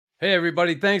Hey,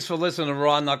 everybody. Thanks for listening to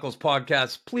Raw Knuckles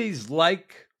Podcast. Please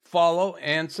like, follow,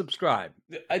 and subscribe.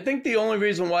 I think the only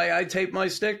reason why I taped my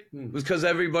stick was because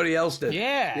everybody else did.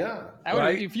 Yeah.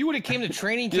 Right? If you would have came to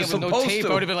training camp You're with no tape, supposed to.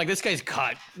 I would have been like, this guy's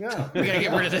cut. Yeah. We got to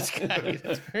get rid of this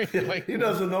guy. He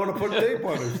doesn't know to put tape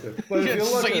on his stick. But if you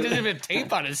look he doesn't even have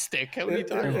tape on his stick. What are you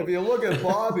talking about? If you look at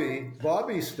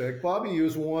Bobby's stick, Bobby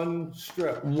used one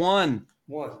strip. One.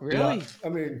 Really? Yeah. I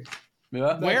mean,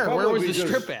 Yeah. Where was the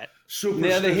strip at?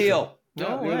 Near the heel.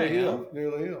 No near way. the heel.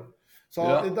 Near the heel.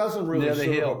 So it doesn't really Near the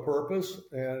serve heel. a purpose,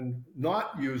 and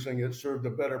not using it served a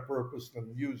better purpose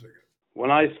than using it.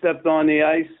 When I stepped on the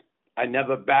ice, I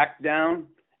never backed down,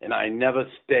 and I never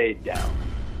stayed down.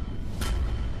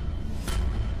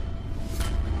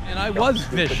 And I was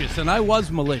vicious, and I was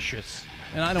malicious,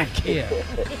 and I don't care.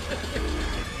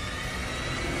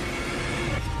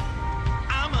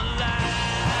 I'm alive.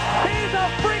 He's a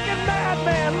freaking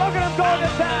madman. Look at him going to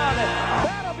town.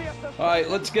 That'll be a All right,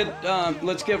 let's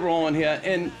get rolling here.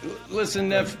 And listen,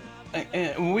 Neff,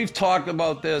 and we've talked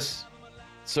about this,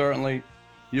 certainly,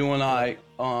 you and I,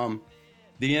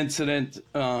 the incident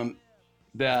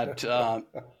that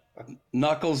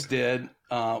Knuckles did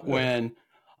when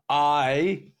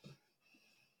I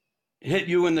hit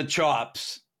you in the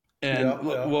chops. And,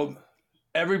 well,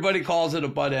 everybody calls it a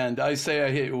butt end. I say I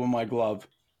hit you with my glove.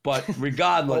 But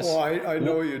regardless. Oh, I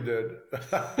know you did.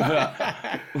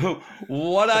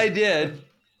 What I did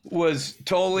was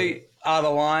totally out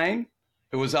of line.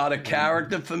 It was out of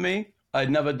character for me.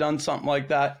 I'd never done something like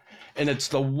that. And it's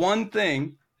the one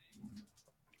thing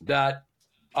that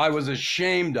I was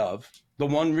ashamed of, the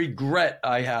one regret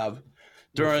I have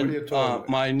during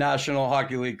my National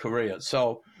Hockey League career.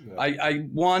 So I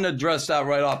want to address that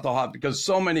right off the hop because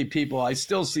so many people, I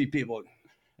still see people,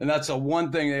 and that's the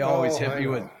one thing they always hit me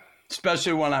with,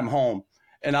 especially when I'm home.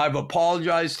 And I've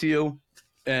apologized to you,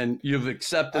 and you've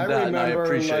accepted that, and I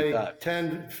appreciate that.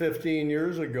 10, 15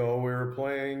 years ago, we were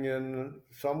playing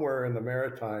somewhere in the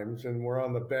Maritimes, and we're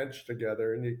on the bench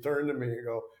together, and you turn to me and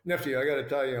go, Nifty, I got to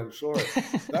tell you, I'm sorry.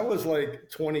 That was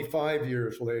like 25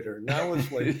 years later. Now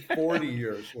it's like 40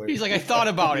 years later. He's like, I thought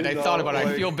about it.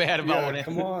 I feel bad about it.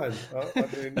 Come on. I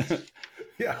mean,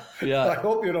 yeah. I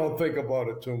hope you don't think about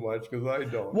it too much because I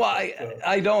don't. Well,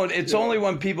 I don't. It's only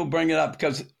when people bring it up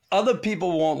because other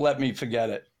people won't let me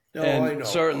forget it. No, and I know.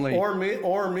 Certainly. Or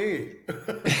me.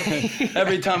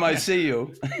 Every time I see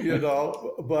you.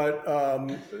 But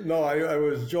no, I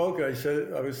was joking.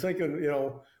 I was thinking,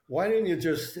 why didn't you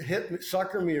just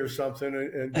sucker me or something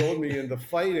and goad me into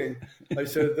fighting? I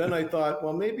said, then I thought,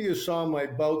 well, maybe you saw my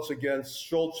bouts against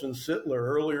Schultz and Sittler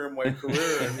earlier in my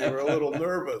career and you were a little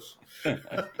nervous.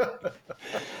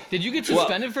 Did you get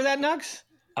suspended for that, Nux?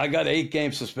 I got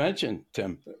 8-game suspension,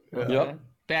 Tim. Yep.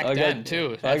 Back then,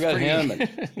 too. I got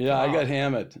hammered. Yeah, wow. I got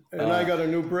hammered. And I got a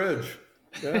new bridge.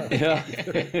 Yeah.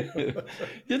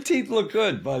 Your teeth look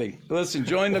good, buddy. Listen,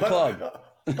 join the club.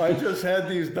 I just had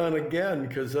these done again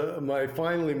because my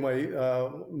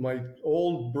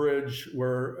old bridge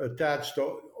were attached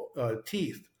to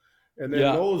teeth, and then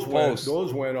those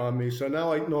went on me. So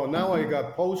now I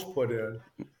got posts put in.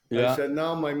 I said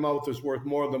now my mouth is worth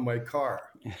more than my car.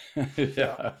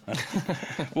 Yeah.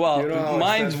 Well,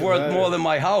 mine's worth more than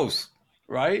my house,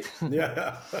 right?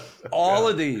 Yeah. All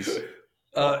of these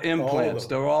implants,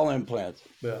 they're all implants.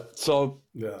 Yeah. So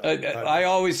I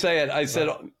always say it. I said,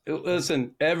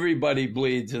 listen, everybody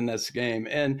bleeds in this game.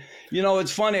 And,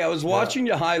 it's funny. I was watching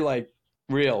your highlight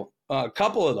reel, a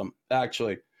couple of them,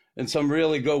 actually, and some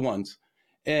really good ones.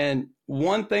 And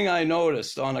one thing I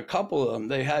noticed on a couple of them,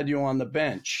 they had you on the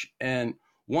bench. And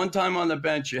one time on the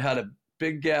bench, you had a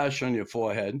big gash on your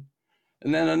forehead.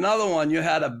 And then another one, you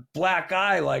had a black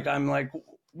eye. I'm like,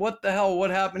 what the hell? What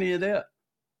happened to you there?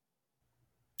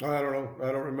 I don't know.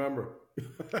 I don't remember.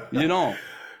 You don't?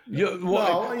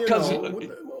 Because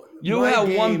you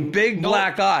have one big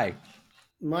black eye.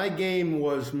 My game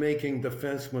was making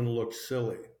defensemen look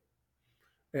silly.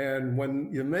 And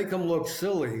when you make them look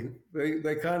silly,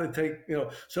 they kind of take,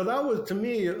 So that was, to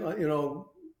me,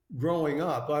 growing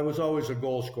up, I was always a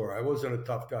goal scorer. I wasn't a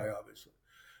tough guy, obviously.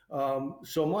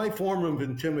 So my form of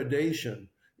intimidation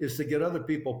is to get other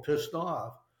people pissed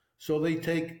off so they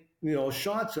take,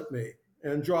 shots at me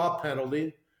and draw a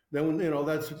penalty. Then,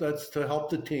 that's to help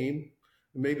the team,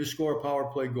 maybe score a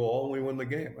power play goal, and we win the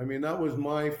game. I mean, that was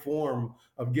my form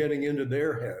of getting into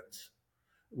their heads,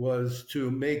 was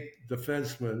to make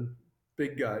defensemen,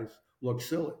 big guys, look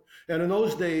silly. And in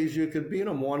those days, you could beat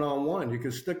them one-on-one. You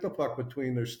could stick the puck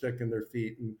between their stick and their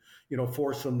feet and,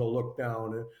 force them to look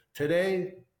down. And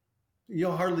today,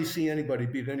 you'll hardly see anybody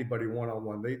beat anybody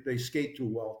one-on-one. They skate too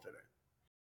well today.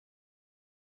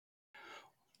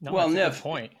 No, well, that's a good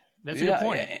point. That's a good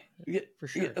point. For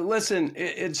sure. Listen,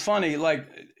 it's funny. Like,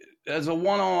 as a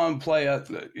one-on-one player,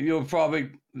 you're probably,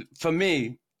 for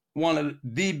me, one of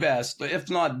the best, if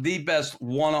not the best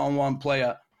one-on-one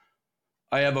player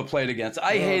I ever played against.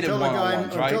 I hated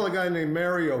one-on-ones, right? Until a guy named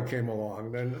Mario came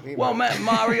along. Then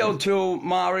Mario too.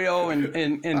 Mario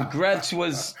and Gretz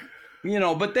was,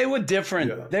 but they were different.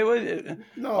 Yeah. They were.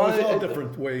 There's all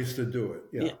different ways to do it.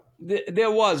 Yeah.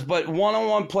 There was, but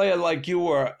one-on-one player like you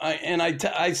were,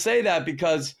 I say that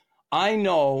because I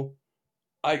know,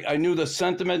 I knew the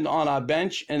sentiment on our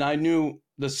bench, and I knew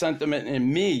the sentiment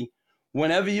in me.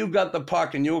 Whenever you got the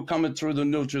puck and you were coming through the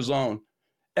neutral zone,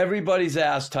 everybody's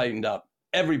ass tightened up.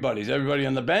 Everybody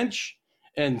on the bench,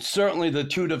 and certainly the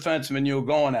two defensemen you were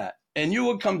going at. And you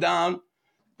would come down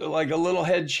like a little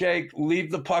head shake,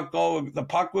 leave the puck go, the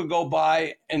puck would go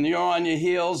by, and you're on your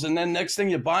heels, and then next thing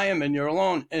you buy him and you're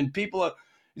alone, and people are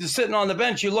just sitting on the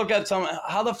bench. You look at someone,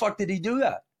 how the fuck did he do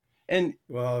that? And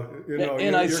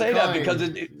I say that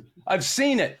because I've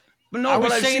seen it. But I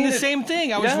was saying the same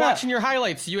thing. I was watching your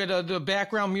highlights. You had the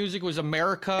background music was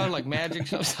America, like Magic,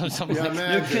 something like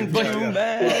that. You can do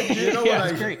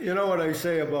magic. You know what I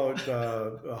say about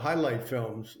highlight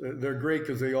films? They're great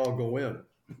because they all go in.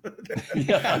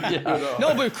 Yeah.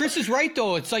 No, but Chris is right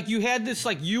though. It's like you had this,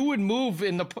 like you would move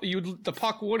and the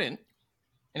puck wouldn't,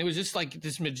 and it was just like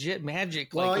this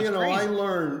magic. Well, crazy.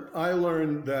 I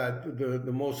learned that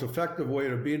the most effective way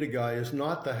to beat a guy is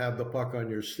not to have the puck on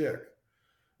your stick.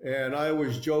 And I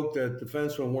always joke that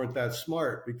defensemen weren't that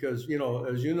smart because,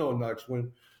 as you know, Nux,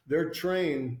 when they're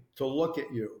trained to look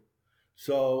at you.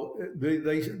 So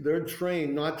they're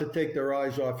trained not to take their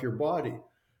eyes off your body.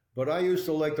 But I used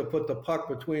to like to put the puck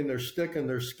between their stick and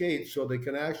their skate so they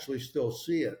can actually still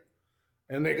see it.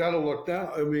 And they got to look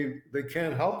down. I mean, they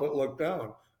can't help but look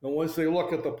down. And once they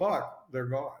look at the puck, they're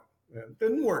gone. And it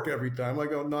didn't work every time. I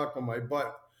got knocked on my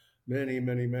butt many,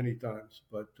 many, many times.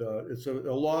 But it's a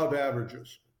law of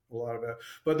averages.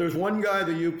 But there's one guy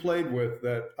that you played with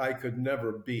that I could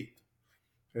never beat.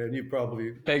 And you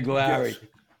probably... Big Larry.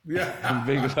 Yeah.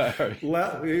 Big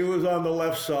Larry. He was on the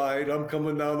left side. I'm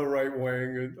coming down the right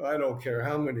wing. And I don't care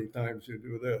how many times you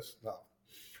do this. No.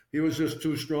 He was just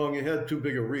too strong. He had too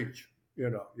big a reach.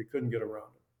 You couldn't get around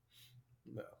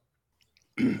him.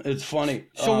 No. It's funny.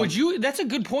 So that's a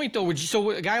good point though. So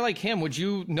a guy like him, would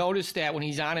you notice that when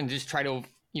he's on and just try to,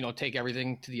 take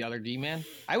everything to the other D-man?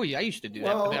 I used to do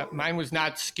that, but mine was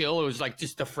not skill. It was like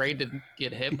just afraid to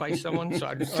get hit by someone. So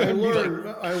I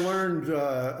learned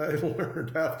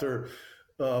after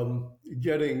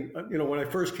getting, when I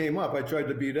first came up, I tried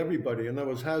to beat everybody, and that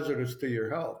was hazardous to your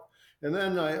health. And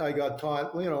then I got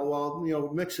taught,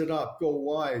 mix it up, go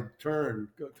wide, turn,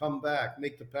 come back,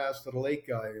 make the pass to the late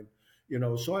guy.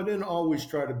 And, so I didn't always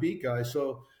try to beat guys.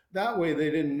 So that way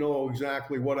they didn't know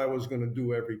exactly what I was going to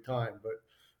do every time. But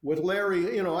with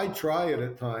Larry, I try it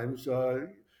at times.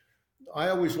 I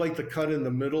always like to cut in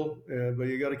the middle, but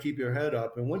you got to keep your head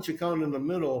up. And once you cut in the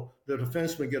middle, the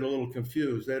defensemen get a little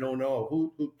confused. They don't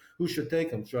know who should take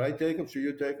them. Should I take them? Should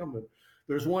you take them? And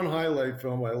there's one highlight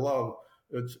film I love.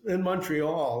 It's in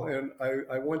Montreal, and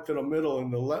I went to the middle,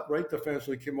 and the right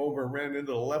defenseman came over and ran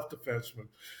into the left defenseman.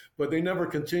 But they never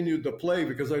continued to play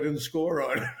because I didn't score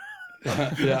on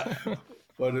it. Yeah.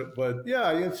 But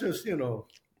yeah, it's just,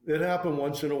 it happened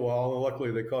once in a while, and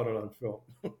luckily they caught it on film.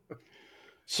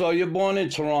 So you're born in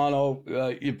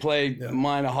Toronto. You played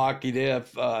minor hockey there,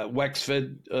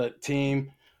 Wexford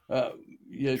team.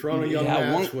 Toronto Young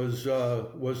Nats was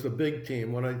the big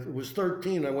team. When I was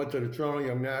 13, I went to the Toronto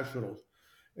Young Nationals,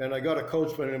 and I got a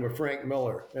coach by the name of Frank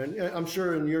Miller. And I'm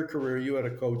sure in your career you had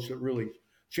a coach that really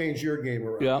changed your game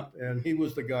around. Yeah. And he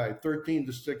was the guy, 13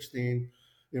 to 16.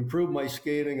 Improved my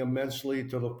skating immensely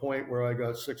to the point where I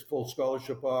got 6 full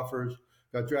scholarship offers,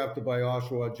 got drafted by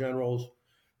Oshawa Generals.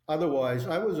 Otherwise,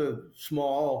 I was a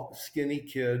small, skinny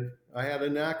kid. I had a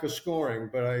knack of scoring,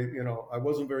 but I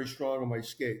wasn't very strong on my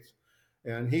skates.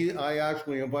 And I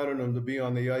actually invited him to be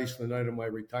on the ice the night of my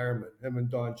retirement. Him and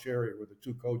Don Cherry were the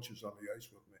 2 coaches on the ice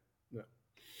with me.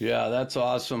 Yeah, that's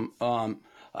awesome.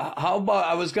 How about,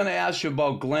 I was going to ask you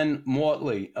about Glenn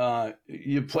Mortley.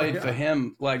 You played for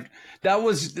him. Like, that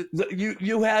was,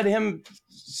 you had him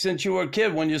since you were a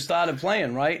kid when you started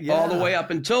playing, right? Yeah. All the way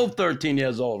up until 13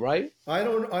 years old, right? I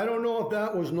don't know if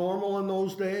that was normal in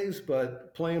those days,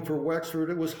 but playing for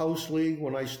Wexford, it was house league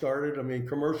when I started. I mean,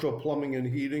 Commercial Plumbing and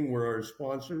Heating were our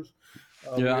sponsors.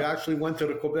 We actually went to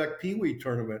the Quebec Pee Wee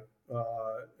tournament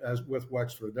as with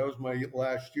Wexford. That was my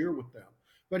last year with them.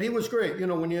 But he was great.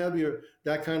 When you have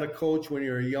that kind of coach when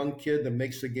you're a young kid that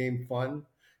makes the game fun.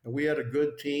 And we had a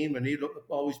good team, and he'd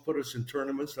always put us in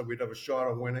tournaments that we'd have a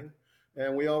shot of winning.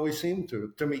 and we always seem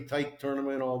to. Timmy Tyke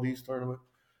tournament, all these tournaments.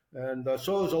 And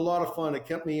so it was a lot of fun. It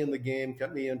kept me in the game,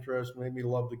 kept me interested, made me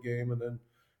love the game. And then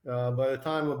by the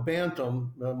time of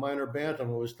Bantam, minor Bantam,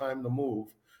 it was time to move.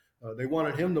 They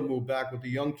wanted him to move back with the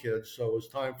young kids, so it was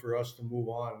time for us to move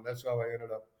on. And that's how I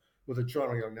ended up with the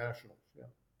Toronto Young Nationals. Yeah.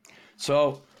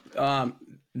 So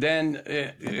then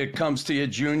it comes to your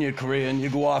junior career, and you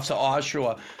go off to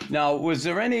Oshawa. Now,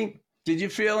 did you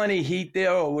feel any heat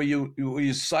there, or were you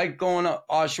psyched going to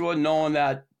Oshawa, knowing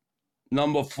that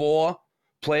number 4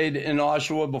 played in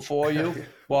Oshawa before you,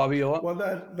 Bobby Orr? Well,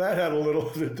 that had a little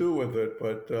to do with it,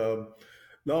 but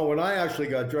no, when I actually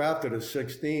got drafted at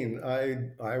 16,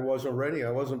 I wasn't ready.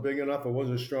 I wasn't big enough. I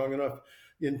wasn't strong enough.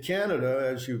 In Canada,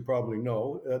 as you probably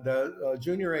know, that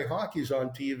Junior A hockey's on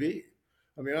TV.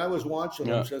 I mean, I was watching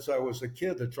them since I was a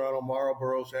kid. The Toronto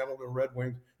Marlboros, Hamilton Red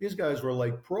Wings. These guys were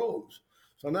like pros.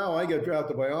 So now I get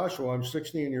drafted by Oshawa. I'm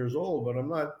 16 years old, but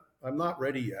I'm not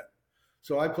ready yet.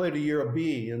 So I played a year of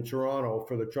B in Toronto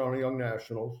for the Toronto Young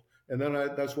Nationals, and then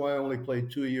that's why I only played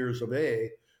 2 years of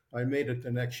A. I made it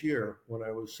the next year when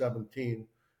I was 17.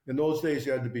 In those days,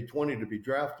 you had to be 20 to be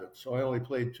drafted, so I only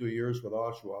played 2 years with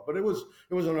Oshawa. But it was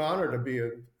an honor to be.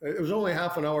 It was only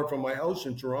half an hour from my house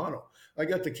in Toronto. I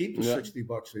got to keep the $60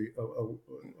 a week,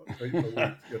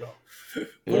 you know.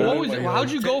 Well, what was it?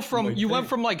 How'd you go from? You went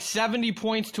from like 70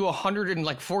 points to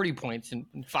 140 points in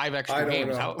 5 extra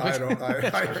games. I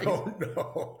don't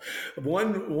know.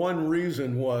 One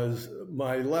reason was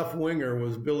my left winger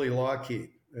was Billy Lockheed.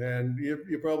 And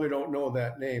you probably don't know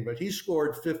that name, but he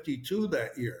scored 52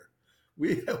 that year.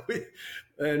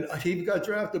 And he got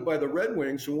drafted by the Red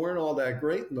Wings, who weren't all that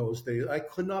great in those days. I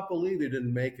could not believe he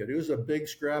didn't make it. He was a big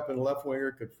scrapping left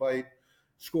winger, could fight,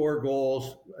 score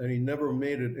goals, and he never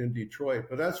made it in Detroit.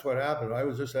 But that's what happened. I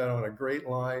was just out on a great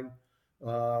line.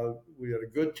 We had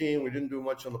a good team. We didn't do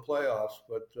much in the playoffs,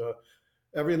 but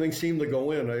everything seemed to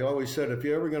go in. I always said, if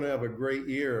you're ever going to have a great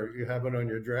year, you have it on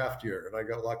your draft year. And I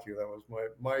got lucky. That was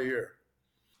my year.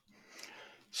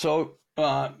 So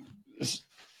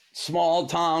small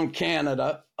town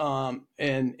Canada, and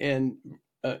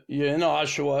you're in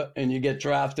Oshawa, and you get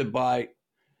drafted by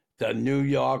the New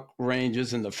York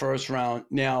Rangers in the first round.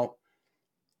 Now,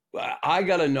 I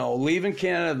got to know, leaving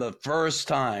Canada the first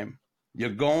time, you're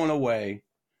going away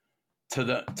to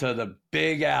the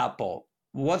Big Apple.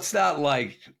 What's that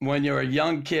like when you're a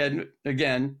young kid,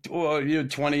 again, or you're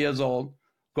 20 years old,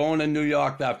 going to New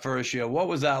York that first year? What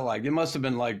was that like? You must have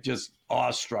been like just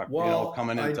awestruck,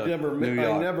 coming into New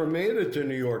York. I never made it to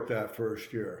New York that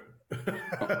first year.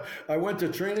 I went to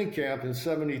training camp in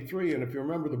 73, and if you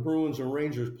remember, the Bruins and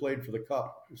Rangers played for the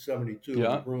Cup in 72.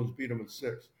 Yeah. The Bruins beat them in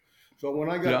 6. So when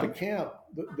I got to camp,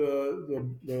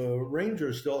 the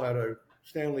Rangers still had a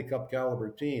Stanley Cup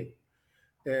caliber team.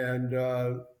 And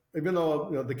even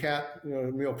though the Cat,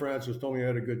 Neil Francis told me I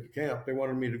had a good camp, they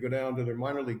wanted me to go down to their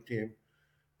minor league team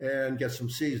and get some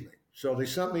seasoning. So they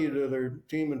sent me to their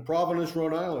team in Providence,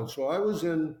 Rhode Island. So I was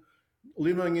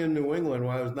living in New England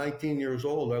when I was 19 years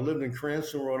old. I lived in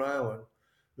Cranston, Rhode Island.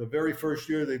 The very first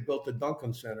year they built the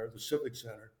Duncan Center, the Civic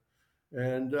Center,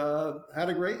 and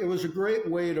it was a great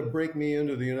way to break me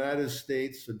into the United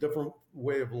States, a different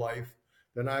way of life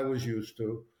than I was used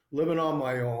to. Living on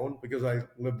my own, because I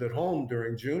lived at home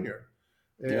during junior.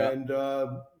 And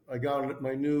I got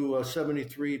my new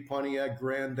 73 Pontiac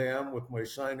Grand Am with my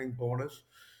signing bonus,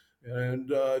 and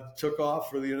took off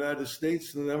for the United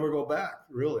States and never go back,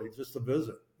 really, just to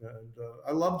visit. And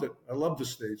I loved it. I loved the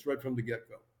States right from the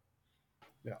get-go.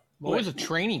 Yeah. What was a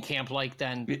training camp like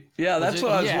then? Yeah, that's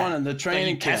what I was wondering. The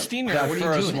training camp, testing, or that what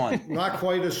first doing? one. Not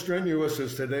quite as strenuous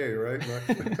as today, right?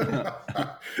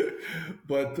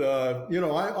 But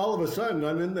all of a sudden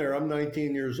I'm in there. I'm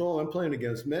 19 years old. I'm playing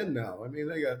against men now. I mean,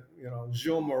 they got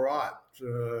Gilles Marat,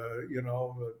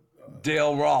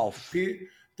 Dale Rolfe,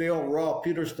 Dale Rolfe,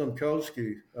 Peter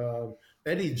Stamkowski,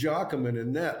 Eddie Jockman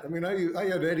in net. I mean, I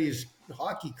had Eddie's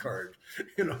hockey card.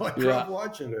 I grew up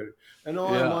watching it. And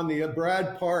I'm on the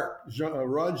Brad Park,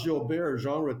 Rod Gilbert,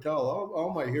 Jean Rattel,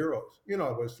 all my heroes. You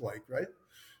know what it's like, right?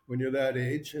 When you're that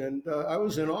age. And I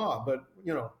was in awe, but,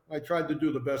 I tried to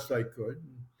do the best I could.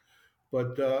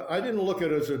 But I didn't look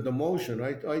at it as a demotion.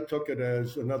 I took it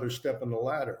as another step in the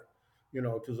ladder,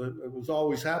 because it was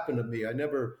always happened to me. I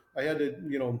had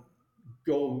to,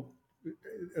 go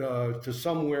to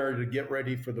somewhere to get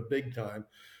ready for the big time.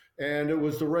 And it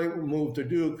was the right move to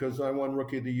do, because I won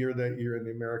Rookie of the Year that year in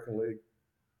the American League.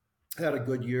 Had a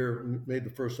good year, made the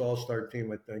first All-Star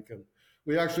team, I think. And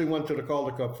we actually went to the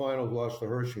Calder Cup Finals, lost to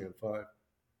Hershey in 5.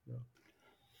 Yeah.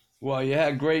 Well, you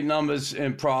had great numbers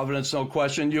in Providence, no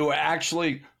question. You were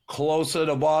actually closer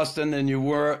to Boston than you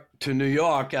were to New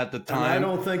York at the time. And I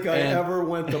don't think I ever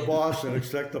went to Boston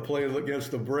except to play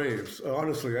against the Braves.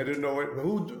 Honestly, I didn't know it.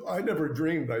 I never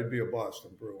dreamed I'd be a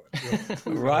Boston Bruin.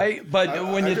 Right? But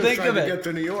when you think of I it, get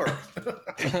to New York.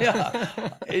 yeah,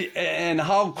 and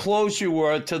how close you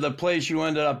were to the place you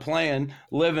ended up playing,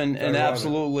 living, and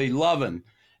absolutely loving.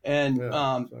 And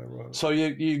so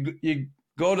you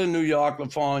go to New York the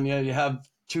following year. You have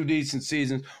 2 decent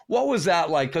seasons. What was that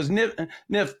like? Because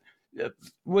Niff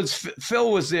was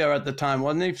Phil was there at the time,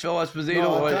 wasn't he? Phil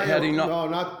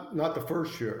Esposito, not the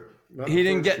first year. He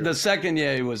didn't get the second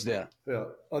year he was there. Yeah,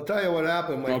 I'll tell you what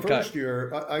happened. My first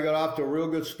year, I got off to a real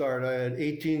good start. I had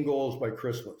 18 goals by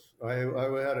Christmas. I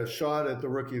had a shot at the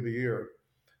Rookie of the Year.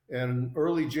 And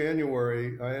early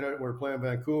January, we were playing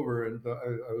Vancouver, and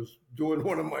I was doing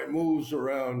one of my moves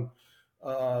around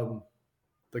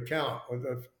the count.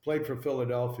 I played for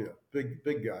Philadelphia. Big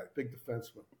guy, big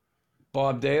defenseman.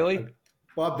 Bob Daly?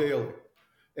 Bob Daly.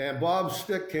 And Bob's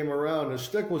stick came around. His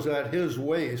stick was at his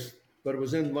waist, but it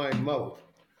was in my mouth.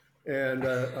 And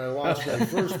I lost my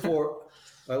first four.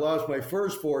 I lost my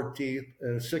first 4 teeth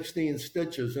and 16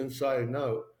 stitches inside and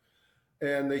out.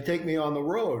 And they take me on the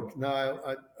road. Now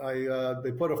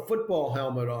they put a football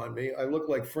helmet on me. I look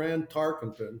like Fran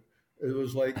Tarkenton. It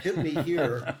was like, hit me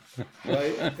here,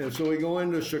 right? And so we go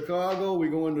into Chicago, we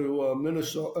go into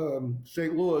Minnesota,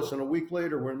 St. Louis, and a week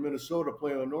later we're in Minnesota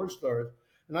playing the North Stars.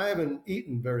 And I haven't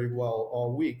eaten very well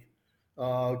all week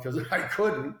because I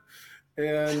couldn't.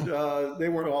 And they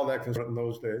weren't all that concerned in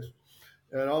those days.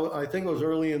 And I think it was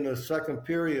early in the second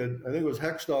period. I think it was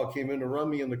Hextall came in to run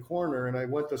me in the corner, and I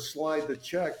went to slide the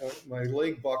check. My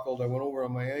leg buckled. I went over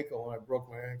on my ankle, and I broke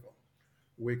my ankle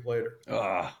a week later.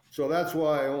 So that's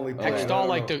why I only played. Hextall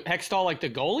like the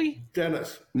goalie?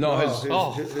 Dennis. No,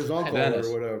 his uncle Dennis.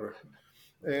 or whatever.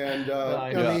 And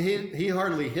I mean, he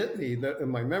hardly hit me. In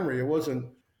my memory, it wasn't.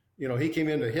 He came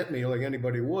in to hit me like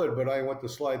anybody would, but I went to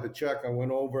slide the check. I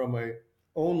went over on my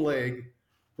own leg,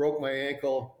 broke my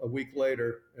ankle a week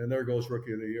later, and there goes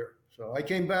Rookie of the Year. So I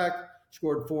came back,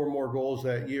 scored 4 more goals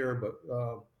that year, but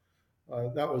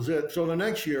that was it. So the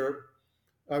next year,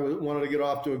 I wanted to get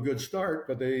off to a good start,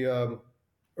 but they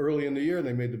early in the year,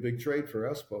 they made the big trade for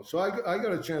Espo. So I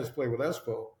got a chance to play with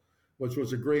Espo, which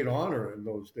was a great honor in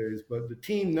those days, but the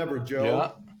team never gelled.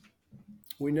 Yeah.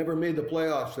 We never made the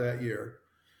playoffs that year.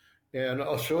 And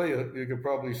I'll show you. You can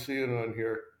probably see it on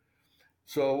here.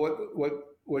 So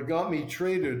what got me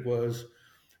traded was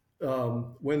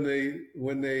when they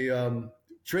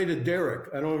traded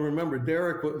Derek. I don't remember.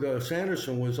 Derek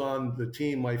Sanderson was on the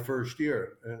team my first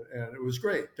year, and it was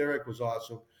great. Derek was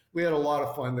awesome. We had a lot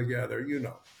of fun together,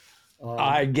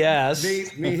 I guess.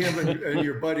 Me, him, and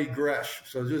your buddy Gresh.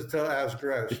 So just ask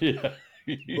Gresh. Yeah.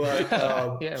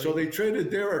 But so they traded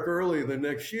Derek early the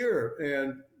next year,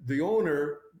 and the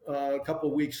owner a couple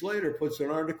of weeks later puts an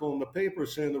article in the paper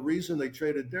saying the reason they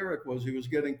traded Derek was he was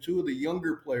getting 2 of the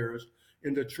younger players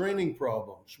into training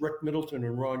problems, Rick Middleton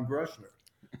and Ron Greshner.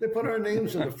 They put our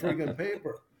names in the friggin'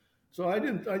 paper. So I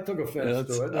took offense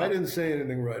to it. I didn't say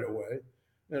anything right away.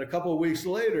 And a couple of weeks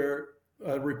later,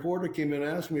 a reporter came in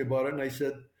and asked me about it, and I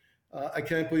said, I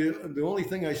can't believe, the only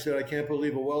thing I said, I can't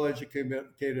believe a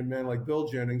well-educated man like Bill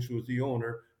Jennings, who was the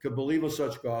owner, could believe in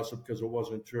such gossip because it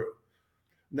wasn't true.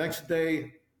 Next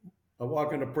day, I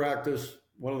walk into practice.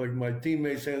 One of my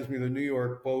teammates hands me the New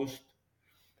York Post,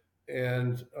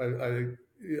 and I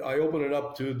open it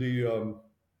up to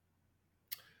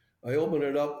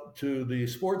the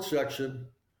sports section,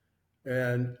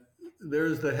 and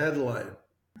there's the headline.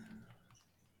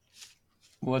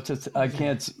 What's it? I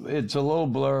can't. It's a little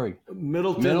blurry.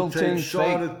 Middleton takes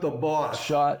shot at the boss.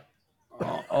 Shot.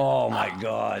 Oh my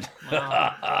God.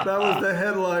 That was the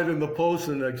headline in the Post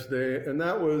the next day, and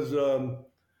that was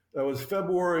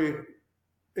February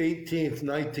 18th,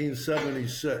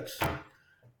 1976,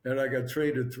 and I got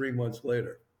traded 3 months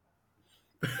later.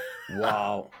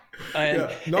 Wow.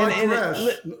 Not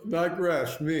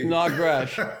Gresh, me. Not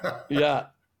Gresh. Yeah.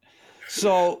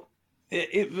 So,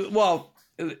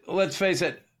 let's face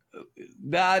it,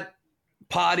 that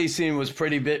party scene was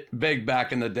pretty big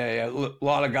back in the day. A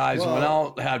lot of guys went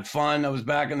out, had fun. That was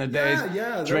back in the days,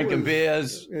 drinking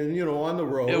beers. And, on the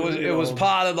road. It was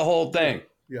part of the whole thing.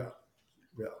 Yeah.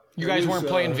 You guys weren't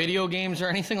playing video games or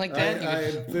anything like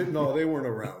that? No, they weren't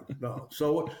around. No.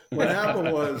 So what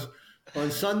happened was on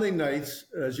Sunday nights,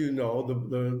 as you know,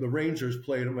 the Rangers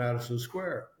played at Madison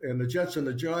Square, and the Jets and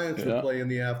the Giants would play in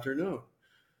the afternoon.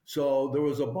 So there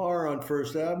was a bar on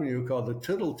First Avenue called the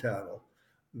Tittle Tattle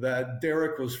that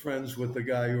Derek was friends with the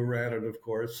guy who ran it, of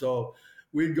course. So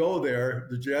we'd go there.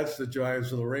 The Jets, the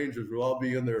Giants, and the Rangers would all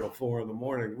be in there till 4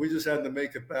 a.m. We just had to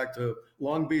make it back to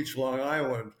Long Beach, Long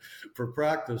Island, for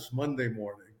practice Monday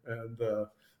morning, and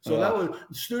so that was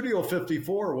Studio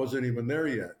 54 wasn't even there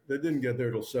yet. They didn't get there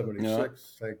till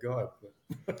 76. Thank God.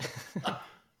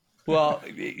 Well,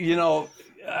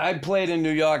 I played in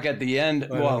New York at the end,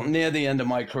 near the end of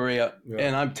my career. Yeah.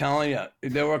 And I'm telling you,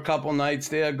 there were a couple nights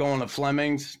there going to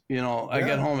Fleming's. I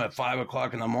get home at 5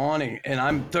 o'clock in the morning, and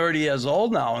I'm 30 years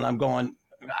old now, and I'm going,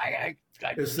 I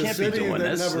it's the can't city be doing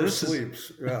that this. never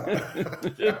sleeps. Yeah.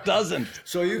 It doesn't.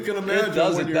 So you can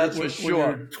imagine when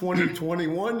you're 20,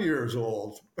 21 years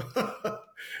old,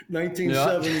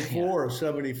 1974,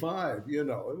 75. It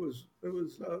was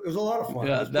a lot of fun.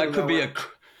 Yeah, that could be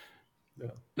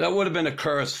that would have been a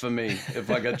curse for me if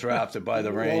I got drafted by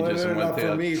the Rangers and went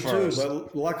there for me first. Too,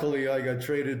 but luckily I got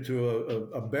traded to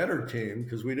a better team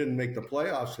because we didn't make the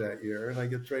playoffs that year, and I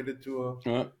get traded to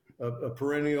a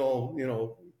perennial,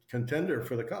 contender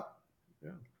for the Cup.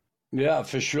 Yeah. Yeah,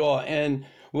 for sure. And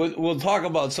we'll talk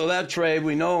about, so that trade,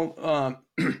 we know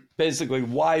basically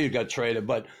why you got traded,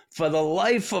 but for the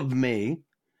life of me,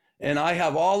 and I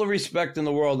have all the respect in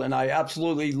the world, and I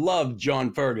absolutely love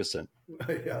John Ferguson.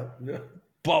 Yeah.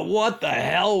 But what the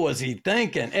hell was he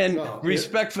thinking? And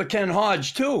respect for Ken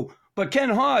Hodge, too. But Ken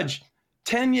Hodge,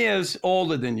 10 years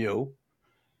older than you,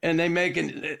 and they make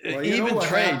an even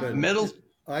trade. Middleton.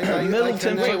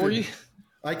 Wait, were you?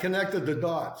 I connected the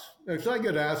dots. Because I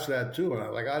get asked that, too, and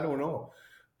I'm like, I don't know.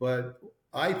 But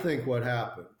I think what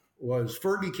happened was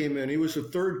Fergie came in. He was the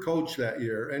third coach that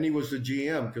year, and he was the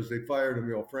GM because they fired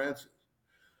Emile Francis.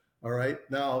 All right?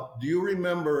 Now, do you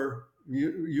remember...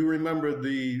 You remember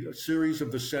the series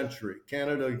of the century,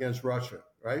 Canada against Russia,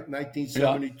 right?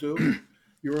 1972. Yeah.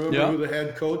 You remember who the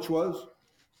head coach was?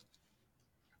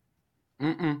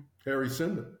 Harry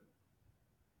Sinden.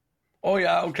 Oh,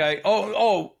 yeah, okay.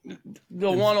 Oh,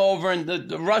 the one over in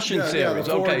the Russian series.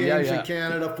 The four games in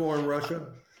Canada, 4 in Russia.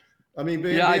 I mean,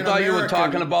 I thought you were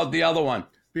talking about the other one.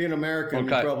 Being American, you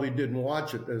probably didn't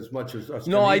watch it as much as us.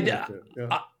 No, I did.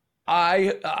 Yeah.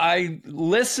 I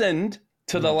listened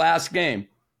to the last game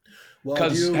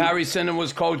because Harry Sinden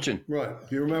was coaching. Right.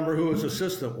 Do you remember who his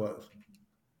assistant was?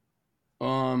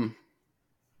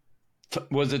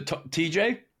 Was it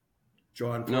TJ?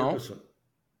 John Ferguson. No.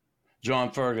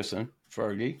 John Ferguson.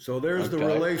 Fergie. So there's the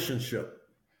relationship.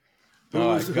 Who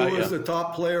was the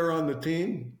top player on the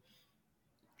team?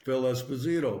 Phil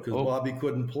Esposito, because Bobby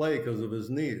couldn't play because of his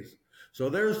knees. So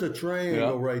there's the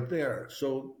triangle right there.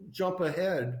 So jump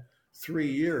ahead 3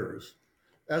 years.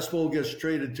 Espo gets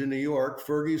traded to New York.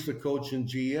 Fergie's the coach and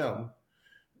GM.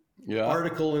 Yeah.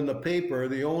 Article in the paper,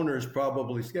 the owners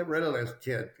probably get rid of this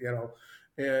kid,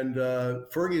 And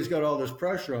Fergie's got all this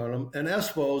pressure on him, and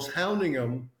Espo's hounding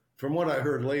him, from what I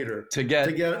heard later, to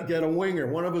get a winger,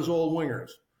 one of his old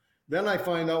wingers. Then I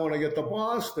find out when I get to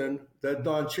Boston that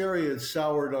Don Cherry had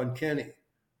soured on Kenny,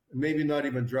 maybe not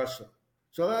even dress him.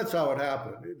 So that's how it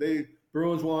happened.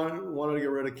 Bruins wanted to get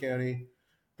rid of Kenny.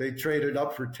 They traded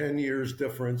up for 10 years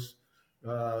difference.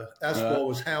 Espo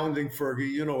was hounding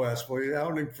Fergie. Espo. He's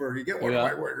hounding Fergie. Get one of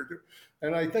my wingers.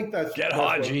 And I think that's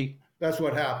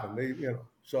what happened.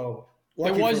 So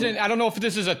it wasn't. I don't know if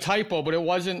this is a typo, but it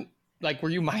wasn't. Like,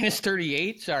 were you minus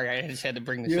 38? Sorry, I just had to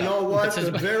bring this up. You know what? A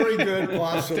very good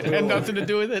possibility. It had nothing to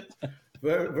do with it.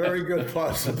 Very, very good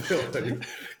possibility.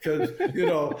 Because,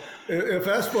 if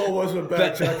Espo wasn't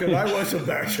back checking, I wasn't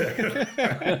back checking.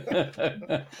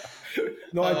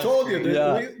 No, I told you,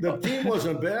 the team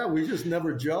wasn't bad. We just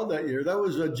never gelled that year. That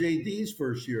was JD's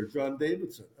first year, John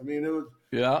Davidson. I mean, it was.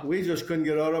 We just couldn't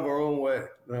get out of our own way.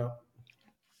 No.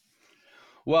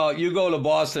 Well, you go to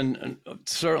Boston,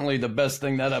 certainly the best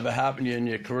thing that ever happened to you in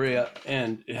your career,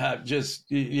 and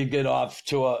you get off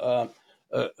to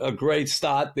a great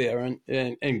start there,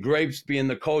 and Grapes being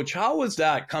the coach. How was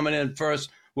that coming in first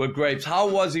with Grapes? How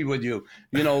was he with you?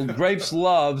 Grapes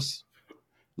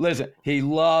he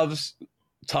loves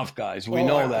tough guys. We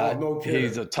know that. No kidding.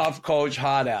 He's a tough coach,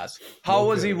 hot ass. How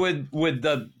was he with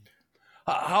the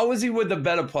How was he with the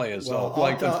better players, though?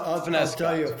 I'll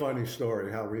tell you a funny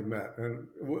story how we met. And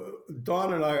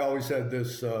Don and I always had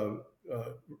this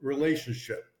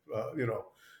relationship,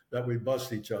 that we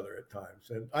bust each other at times.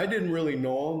 And I didn't really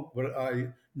know him, but I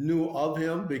knew of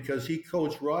him because he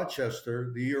coached Rochester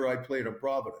the year I played in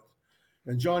Providence.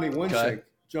 And Johnny Winsink,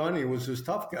 Johnny was his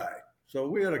tough guy. So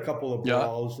we had a couple of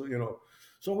balls,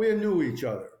 So we knew each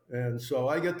other. And so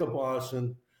I get to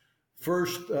Boston,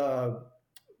 first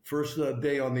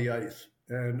day on the ice,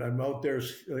 and I'm out there.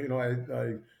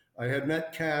 I had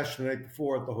met Cash the night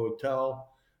before at the hotel.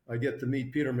 I get to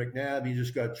meet Peter McNabb. He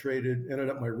just got traded, ended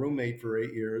up my roommate for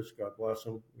 8 years. God bless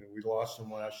him. We lost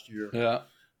him last year. Yeah.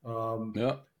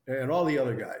 And all the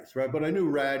other guys, right? But I knew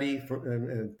Ratty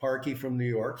and Parkey from New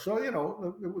York. So, it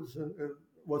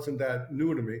wasn't that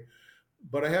new to me.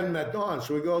 But I hadn't met Don.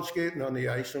 So we go out skating on the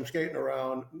ice. I'm skating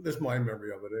around. This is my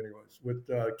memory of it anyways, with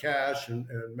Cash and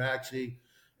Maxie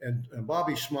and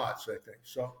Bobby Schmutz, I think.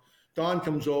 So Don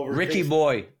comes over. Ricky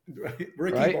Boy.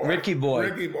 Ricky Boy.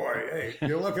 Ricky Boy. Hey,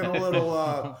 you're looking a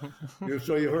little,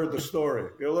 so you heard the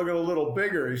story. You're looking a little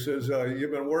bigger. He says,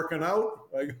 you've been working out?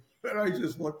 And I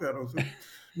just looked at him and said,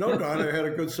 no, Don, I had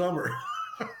a good summer.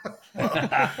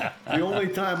 The only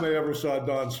time I ever saw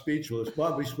Don speechless,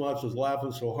 Bobby Schmutz was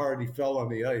laughing so hard he fell on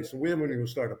the ice. And we haven't even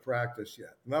started practice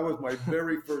yet. And that was my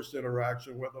very first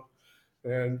interaction with him.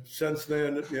 And since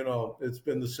then, it's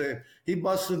been the same. He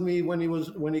busted me when he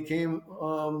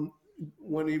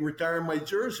retired my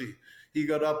jersey. He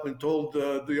got up and told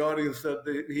the audience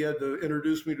that he had to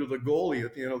introduce me to the goalie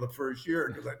at the end of the first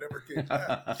year because I never came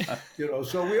back.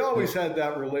 So we always had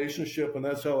that relationship, and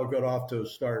that's how it got off to a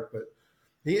start. But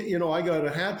I got a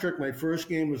hat trick my first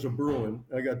game as a Bruin.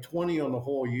 I got 20 on the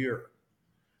whole year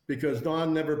because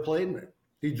Don never played me.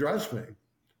 He dressed me,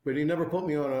 but he never put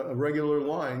me on a regular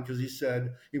line because he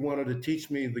said he wanted to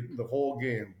teach me the whole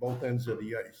game, both ends of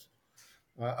the ice.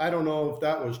 I don't know if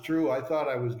that was true. I thought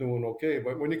I was doing okay.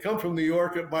 But when you come from New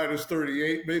York at minus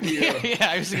 38, maybe...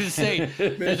 yeah, I was going to say,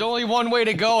 there's only one way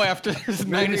to go after this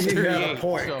minus 38. Had a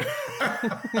point. So.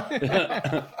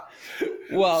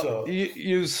 Well,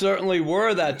 you certainly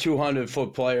were that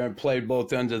 200-foot player and played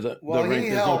both ends of the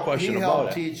rink. There's no question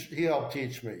about it. He helped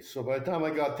teach me. So by the time I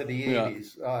got to the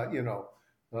 80s,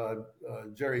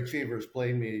 Jerry Cheevers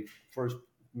played me first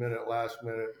minute, last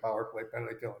minute, power play,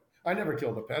 penalty killing. I never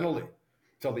killed a penalty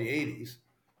till the 80s.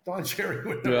 Don Cherry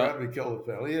would never have me kill a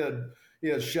penalty. He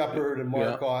had Shepard and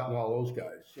Marcotte and all those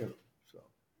guys.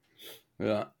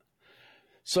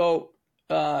 So,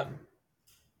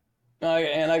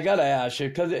 I got to ask you,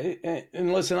 because,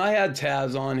 and listen, I had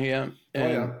Taz on here,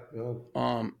 and,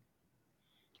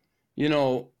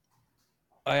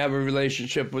 I have a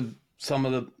relationship with some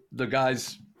of the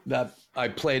guys that I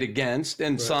played against,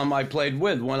 and some I played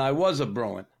with when I was a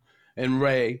Bruin, and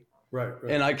Ray. Right.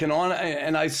 And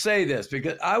and I say this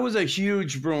because I was a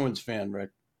huge Bruins fan, Rick,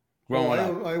 growing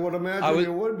up. I would imagine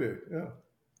you would be,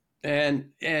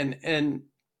 And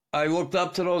I looked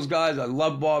up to those guys. I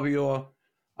love Bobby Orr.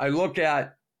 I look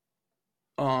at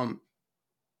that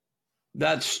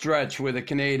stretch where the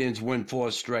Canadians win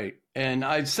 4 straight. And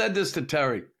I said this to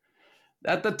Terry.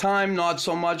 At the time, not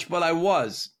so much, but I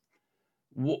was.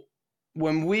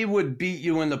 When we would beat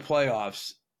you in the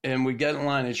playoffs and we get in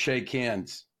line and shake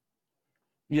hands,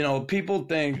 people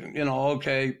think,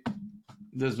 okay,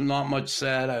 there's not much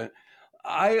said.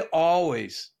 I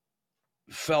always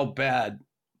felt bad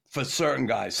for certain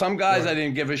guys. Some guys I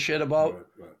didn't give a shit about,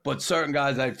 but certain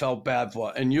guys I felt bad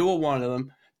for. And you were one of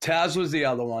them. Taz was the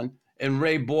other one. And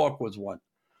Ray Bork was one.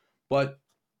 But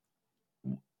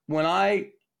when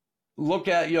I look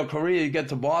at your career, you get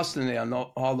to Boston there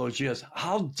all those years,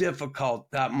 how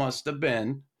difficult that must have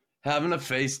been having to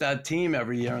face that team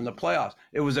every year in the playoffs.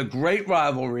 It was a great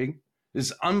rivalry,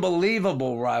 this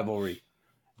unbelievable rivalry.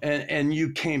 And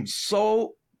you came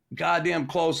so goddamn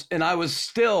close. And I was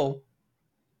still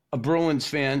a Bruins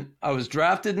fan. I was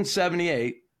drafted in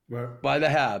 78 by the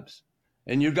Habs.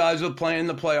 And you guys were playing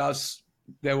the playoffs.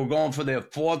 They were going for their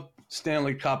 4th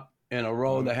Stanley Cup in a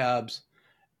row, the Habs.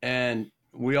 And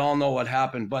we all know what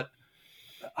happened. But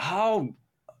how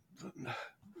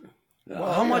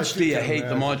much do you hate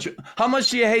the Montreal? How much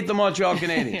do you hate the Montreal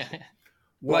Canadiens?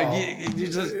 Well,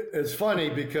 it's funny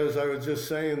because I was just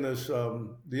saying this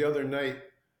the other night.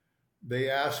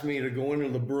 They asked me to go into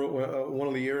the one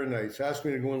of the air nights. Asked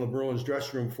me to go in the Bruins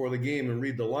dressing room before the game and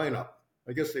read the lineup.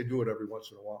 I guess they do it every once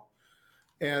in a while.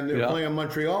 And they're playing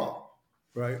Montreal,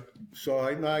 right? So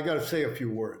I got to say a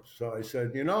few words. So I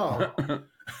said,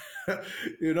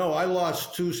 I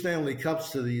lost 2 Stanley Cups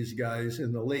to these guys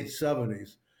in the late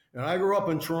 70s. And I grew up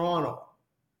in Toronto,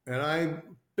 and I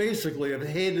basically have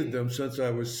hated them since I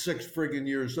was 6 friggin'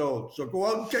 years old. So go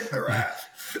out and kick their ass.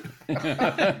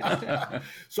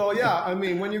 So,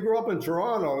 when you grow up in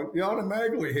Toronto, you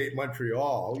automatically hate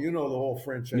Montreal. The whole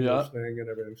French English thing and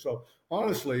everything. So,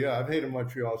 honestly, I've hated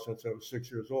Montreal since I was 6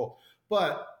 years old.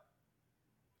 But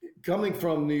coming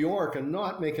from New York and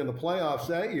not making the playoffs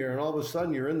that year, and all of a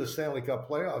sudden you're in the Stanley Cup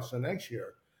playoffs the next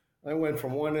year, I went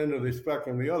from one end of the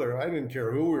spectrum to the other. I didn't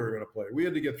care who we were going to play. We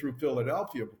had to get through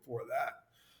Philadelphia before that,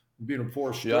 beat them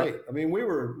 4 straight. Yep. I mean, we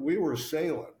were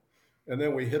sailing, and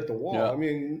then we hit the wall. Yep. I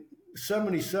mean,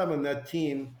 77, that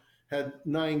team had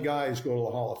 9 guys go to the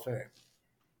Hall of Fame.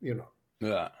 You know,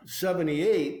 Yeah.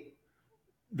 78,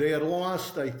 they had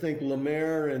lost, I think,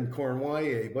 Lemaire and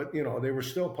Cornwallis, but you know they were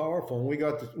still powerful.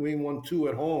 And we won 2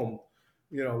 at home,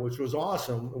 you know, which was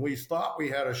awesome. And we thought we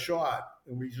had a shot,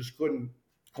 and we just couldn't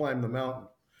climb the mountain.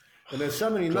 And then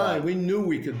 79, we knew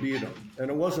we could beat them.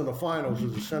 And it wasn't the finals, it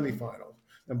was the semifinals.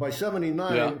 And by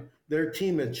 79, their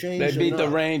team had changed. They beat enough, the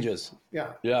Rangers.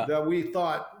 Yeah. Yeah. That we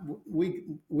thought we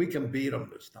can beat them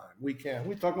this time. We can.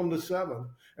 We took them to 7.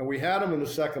 And we had them in the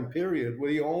second period.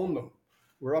 We owned them.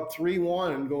 We're up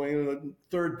 3-1 going into the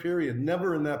third period.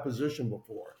 Never in that position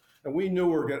before. And we knew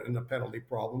we were getting the penalty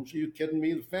problems. Are you kidding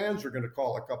me? The fans were going to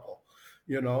call a couple,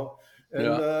 you know.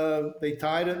 And they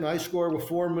tied it, and I scored with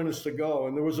 4 minutes to go.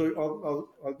 And there was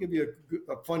I'll give you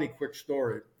a funny quick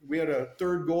story. We had a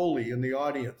third goalie in the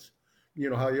audience. You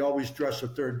know how you always dress a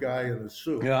third guy in a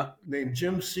suit. Yeah. Named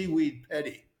Jim Seaweed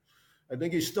Petty. I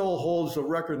think he still holds the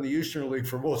record in the Eastern League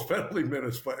for most penalty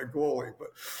minutes by a goalie.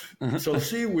 But so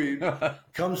Seaweed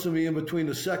comes to me in between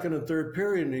the second and third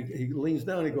period, and he leans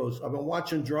down. And he goes, "I've been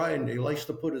watching Dryden. He likes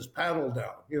to put his paddle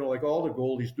down, you know, like all the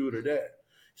goalies do today."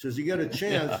 He says, "You get a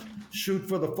chance, shoot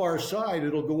for the far side.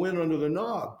 It'll go in under the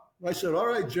knob." I said, "All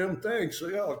right, Jim, thanks." So,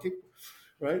 yeah, I'll keep,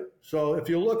 right? So if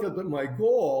you look at my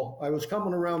goal, I was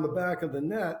coming around the back of the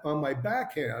net on my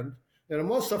backhand, and it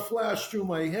must have flashed through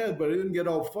my head, but I didn't get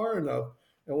out far enough.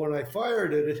 And when I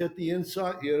fired it, it hit the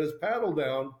inside. He had his paddle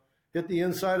down, hit the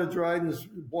inside of Dryden's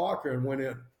blocker and went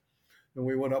in. And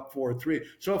we went up 4-3.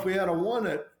 So if we had won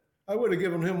it, I would have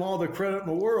given him all the credit in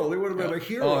the world. He would have been a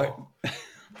hero.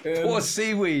 Poor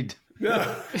Seaweed.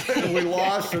 Yeah, and we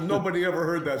lost, and nobody ever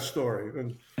heard that story.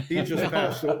 And he just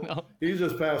passed. He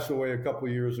just passed away a couple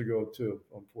of years ago too,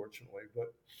 unfortunately.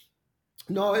 But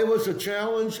no, it was a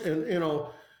challenge, and you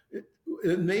know,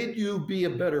 it made you be a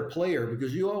better player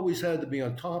because you always had to be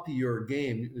on top of your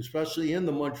game, especially in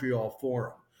the Montreal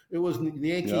Forum. It was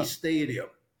Yankee Stadium,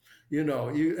 you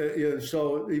know.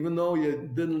 So even though you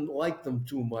didn't like them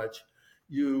too much,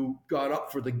 you got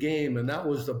up for the game, and that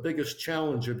was the biggest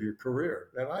challenge of your career.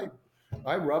 And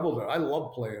I reveled in it. I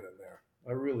loved playing in there.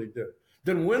 I really did.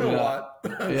 Didn't win a lot,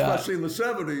 especially in the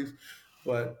 70s,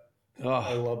 but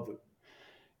I loved it.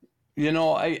 You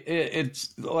know,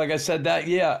 it's like I said that,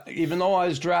 even though I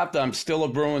was drafted, I'm still a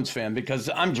Bruins fan because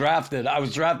I'm drafted. I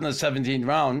was drafted in the 17th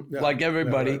round. Like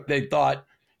everybody, they thought,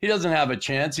 he doesn't have a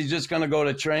chance. He's just going to go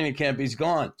to training camp. He's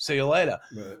gone. See you later.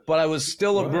 Right. But I was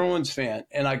still a Bruins fan,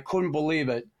 and I couldn't believe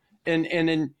it. And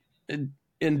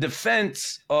in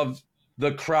defense of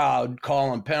the crowd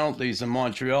calling penalties in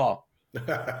Montreal,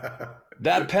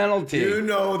 that penalty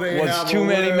was too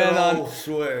many men on.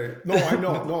 Sway. No, I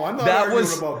know. No, I'm not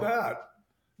arguing about that.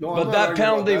 No, but that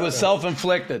penalty was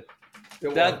self-inflicted.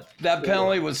 That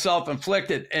penalty was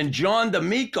self-inflicted. And John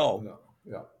D'Amico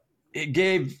it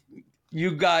gave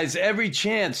you guys every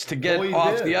chance to get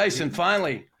off the ice, and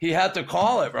finally he had to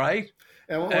call it, right?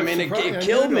 I mean, it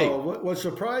killed me. What's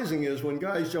surprising is when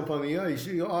guys jump on the ice,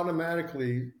 you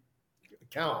automatically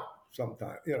count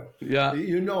sometimes.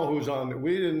 You know who's on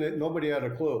it. Nobody had a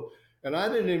clue. And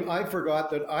I forgot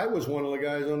that I was one of the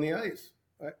guys on the ice.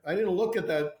 I didn't look at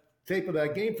that tape of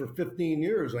that game for 15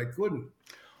 years. I couldn't.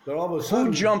 But all of a sudden,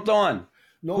 who jumped on?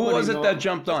 Who was it that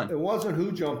jumped on? It wasn't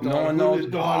who jumped on. No one knows.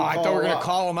 I thought we were going to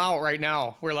call him out right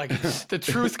now. We're like, the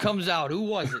truth comes out. Who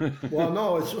was it? Well,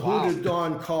 no, it's who did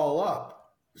Don call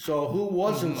up? So who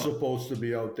wasn't supposed to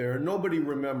be out there? Nobody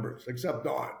remembers except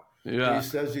Don. Yeah. He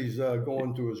says he's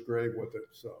going to his grave with it.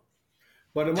 So,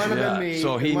 but it might have been me.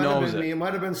 So he knows it. It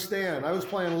might have been Stan. I was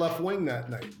playing left wing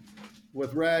that night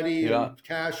with Ratty and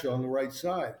Cash on the right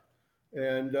side.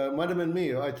 And it might have been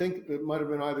me. I think it might have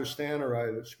been either Stan or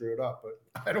I that screwed up, but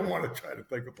I don't want to try to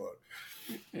think about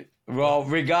it. Well,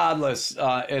 regardless,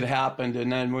 it happened,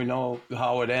 and then we know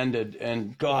how it ended.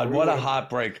 And God, what a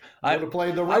heartbreak! I would have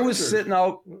played the Rangers. I was sitting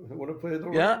out. Would have played the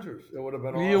Rangers. It would have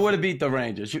been awesome. You would have beat the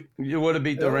Rangers. You would have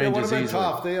beat the Rangers. It would have been easily.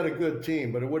 tough. They had a good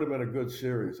team, but it would have been a good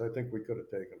series. I think we could have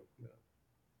taken them.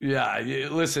 Yeah.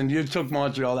 Listen, you took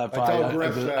Montreal that far.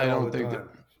 I don't think that.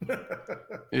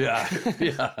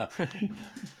 Yeah.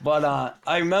 But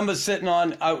I remember sitting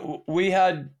on.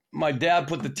 My dad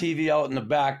put the TV out in the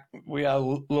back. We had a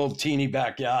little teeny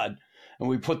backyard, and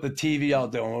we put the TV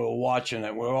out there and we were watching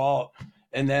it.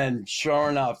 And then sure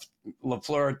enough,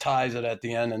 Lafleur ties it at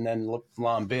the end, and then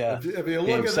Lambert. If you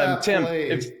look at that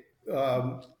play,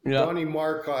 Donnie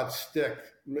Marcotte's stick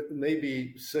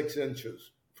maybe 6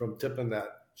 inches from tipping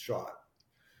that shot.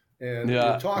 And you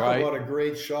talk about a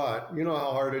great shot. You know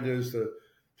how hard it is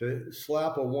to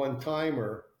slap a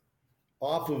one-timer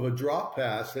off of a drop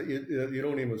pass that you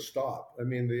don't even stop. I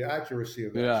mean, the accuracy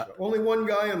of that. Only one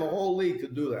guy in the whole league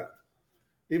could do that.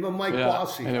 Even Mike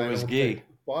Bossy. And it was Gee.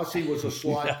 Bossy was a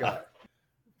slot guy.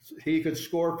 He could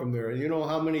score from there. And you know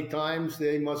how many times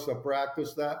they must have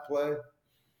practiced that play?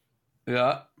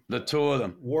 Yeah, the two of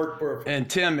them. Worked perfect. And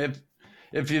Tim,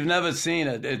 if you've never seen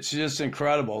it, it's just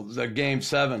incredible. The Game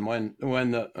 7 when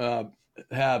the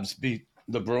Habs beat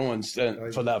the Bruins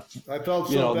for that. I felt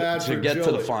so bad to for get Gilly.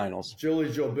 to the finals.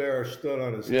 Gilly Gilbert stood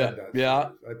on his head.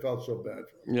 I felt so bad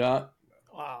for him. Yeah.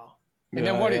 Wow. And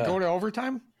then what? Did it go to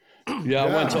overtime? Yeah,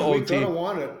 I went to OT. We could have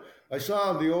won it. I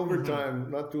saw the overtime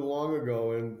not too long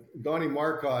ago, and Donnie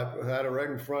Marcotte had it right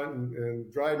in front,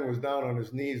 and Dryden was down on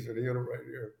his knees, and he hit it right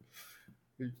here.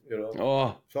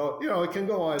 So it can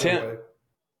go either way.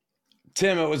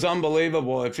 Tim, it was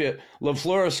unbelievable.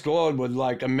 Lafleur scored with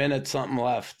like a minute something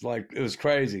left, like it was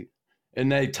crazy,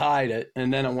 and they tied it,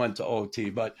 and then it went to OT.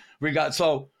 But we get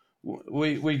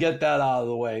that out of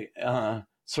the way,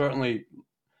 certainly.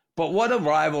 But what a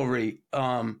rivalry!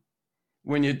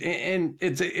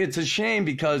 It's a shame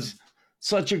because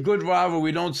such a good rivalry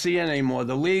we don't see it anymore.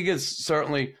 The league is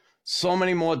certainly so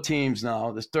many more teams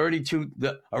now. There's 32,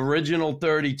 the original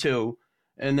 32,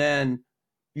 and then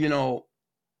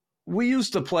we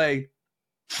used to play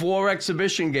 4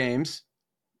 exhibition games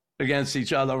against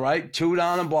each other, right? 2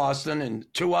 down in Boston and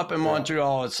 2 up in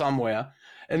Montreal or somewhere.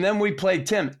 And then we played,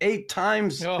 Tim, 8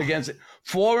 times against it.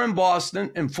 4 in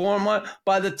Boston and 4 in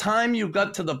by the time you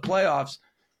got to the playoffs,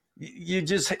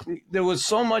 there was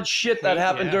so much shit that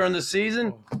happened during the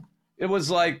season. It was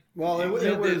like, it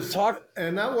was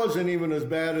and that wasn't even as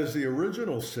bad as the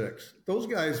original 6. Those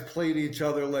guys played each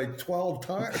other like 12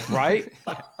 times, right?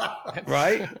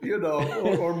 Right?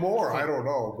 Or more. I don't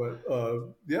know,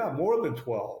 but more than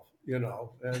 12.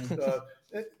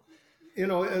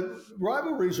 And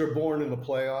rivalries are born in the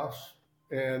playoffs,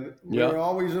 and we're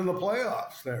always in the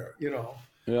playoffs there.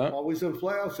 Always in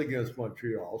playoffs against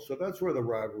Montreal. So that's where the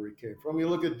rivalry came from. You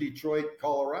look at Detroit,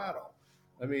 Colorado.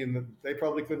 I mean, they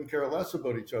probably couldn't care less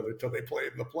about each other until they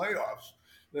played in the playoffs.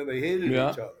 Then they hated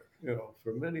each other,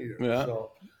 for many years. Yeah.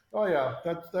 So,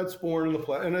 that's born in the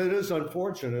play. And it is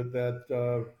unfortunate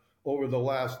that over the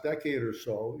last decade or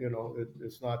so,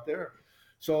 it's not there.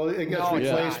 So it gets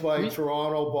replaced by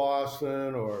Toronto,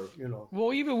 Boston, or.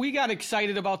 Well, even we got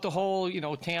excited about the whole,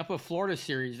 Tampa, Florida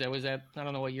series. That was I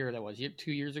don't know what year that was.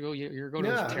 2 years ago, year ago. It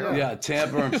was terrible. Yeah,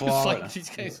 Tampa and Florida.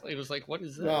 These guys, it was like, what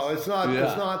is this? No, it's not.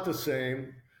 It's not the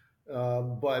same.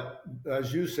 But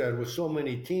as you said, with so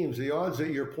many teams, the odds that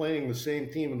you're playing the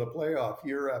same team in the playoff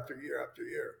year after year after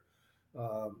year,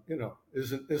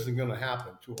 isn't going to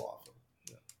happen too often.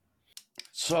 Yeah.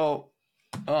 So.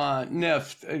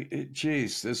 Niff,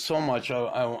 geez, there's so much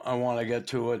I want to get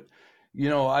to it.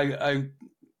 I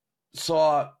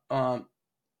saw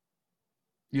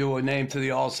you were named to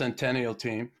the All-Centennial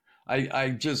team.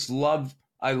 I love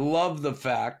the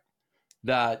fact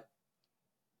that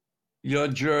your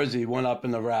jersey went up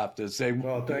in the rafters. Thank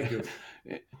you.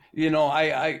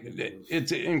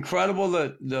 It's incredible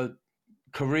the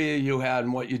career you had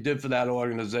and what you did for that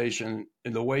organization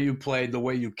and the way you played, the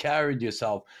way you carried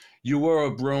yourself. You were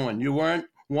a Bruin. You weren't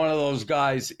one of those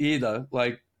guys either,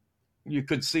 like you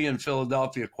could see in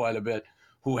Philadelphia quite a bit,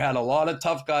 who had a lot of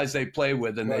tough guys they played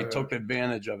with, and they took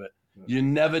advantage of it. You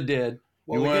never did.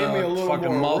 Well, it gave me a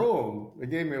little more room.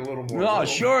 It gave me a little more room. No,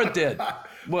 sure it did.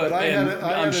 But I had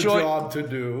a job to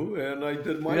do, and I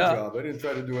did my job. I didn't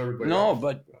try to do everybody else.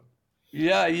 But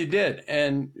yeah, you did.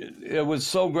 And it was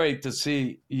so great to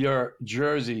see your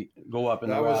jersey go up in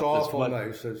the rafters. That was awful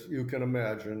nice, as you can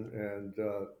imagine.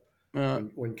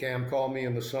 And when Cam called me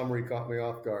in the summer, he caught me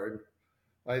off guard.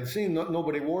 I had seen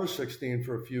nobody wore 16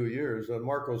 for a few years, and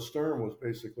Marco Sturm was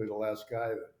basically the last guy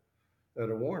that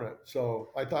had worn it. So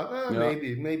I thought,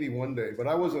 maybe one day, but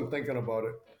I wasn't thinking about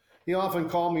it. He often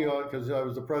called me on because I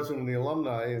was the president of the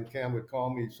alumni, and Cam would call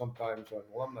me sometimes on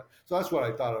alumni. So that's what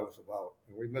I thought it was about.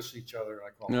 We missed each other, and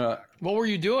I called him back. What were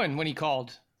you doing when he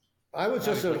called? I was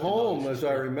just at home, as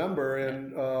I remember,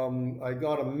 and I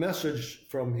got a message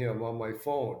from him on my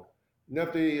phone.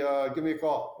 Nifty, give me a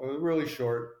call. It was really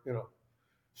short,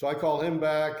 So I called him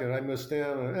back, and I missed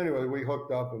him. And anyway, we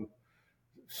hooked up and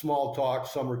small talk,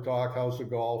 summer talk, house of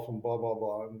golf, and blah, blah,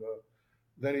 blah. And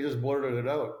then he just blurted it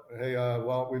out. Hey,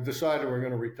 we've decided we're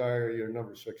going to retire you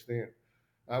number 16.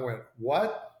 I went,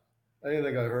 what? I didn't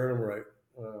think I heard him right.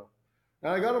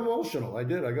 And I got emotional. I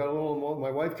did. I got a little emotional.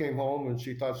 My wife came home, and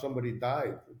she thought somebody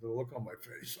died. The look on my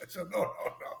face. I said, no.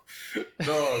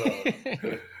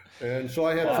 And so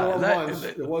I had 4 months.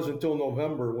 It wasn't until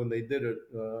November when they did it.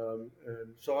 And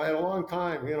so I had a long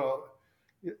time,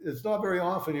 it's not very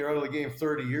often you're out of the game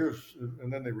 30 years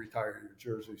and then they retire your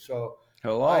jersey. So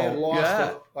Hello. I had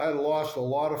Yeah. lost a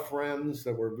lot of friends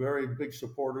that were very big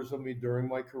supporters of me during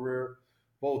my career,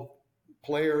 both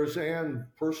players and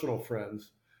personal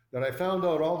friends, that I found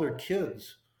out all their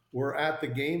kids were at the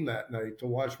game that night to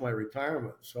watch my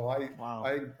retirement. So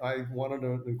I wanted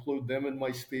to include them in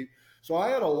my speech. So I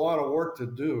had a lot of work to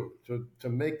do to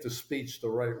make the speech the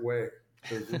right way.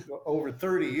 Because over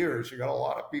 30 years, you got a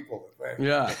lot of people to thank.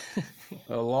 Yeah,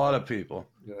 a lot of people.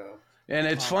 Yeah. And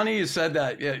it's funny you said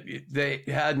that they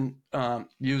hadn't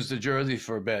used the jersey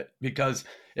for a bit, because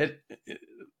it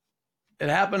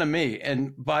happened to me.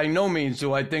 And by no means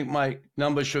do I think my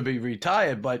number should be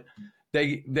retired, but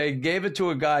they gave it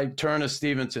to a guy, Turner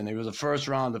Stevenson. He was a first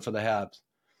rounder for the Habs.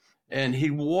 And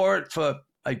he wore it for,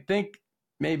 I think,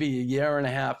 maybe a year and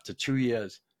a half to 2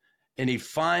 years. And he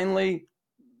finally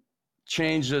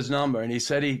changed his number. And he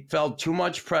said he felt too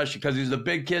much pressure because he's a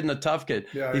big kid and a tough kid.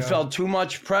 He felt too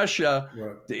much pressure.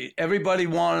 Right. Everybody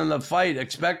wanted him to fight,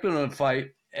 expected him to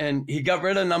fight. And he got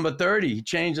rid of number 30. He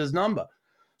changed his number.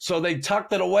 So they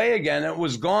tucked it away again. It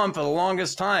was gone for the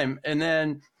longest time. And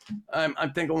then I'm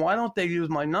thinking, why don't they use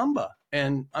my number?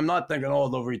 And I'm not thinking, oh,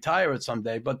 they'll retire it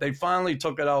someday. But they finally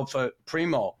took it out for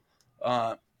Primo,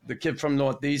 the kid from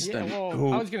Northeastern. Yeah, well,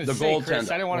 who, I was going to the say, goaltender.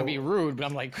 Chris, I don't want to be rude, but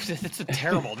I'm like, it's a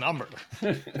terrible number.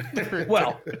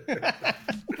 Well,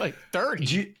 like 30.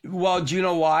 Do you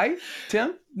know why,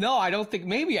 Tim? No, I don't think.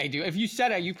 Maybe I do. If you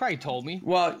said it, you probably told me.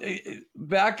 Well,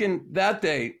 back in that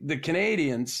day, the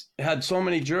Canadians had so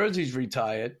many jerseys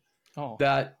retired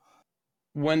that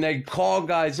when they call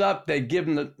guys up, they give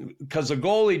them because the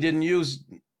goalie didn't use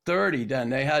 30 then.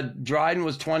 They had Dryden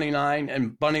was 29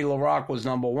 and Bunny LaRock was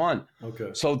number 1.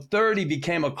 Okay. So 30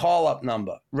 became a call-up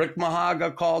number. Rick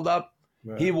Mahaga called up.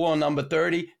 Right. He wore number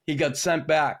 30. He got sent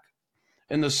back.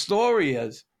 And the story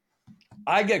is,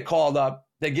 I get called up.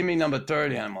 They give me number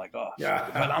 30. And I'm like, oh,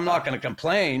 but I'm not going to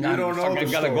complain. I don't know.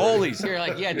 Got a goalie's. You're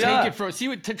like, take it from.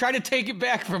 Try to take it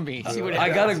back from me. See what I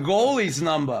got a goalie's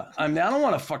number. I mean, I don't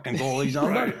want a fucking goalie's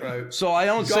number. Right. So I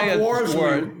don't say a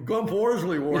word. Gump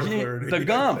Horsley wore 30. The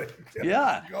Gump.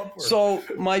 Yeah. So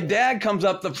my dad comes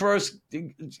up the first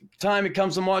time he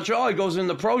comes to Montreal. He goes in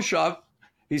the pro shop.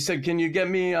 He said, "Can you get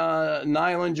me a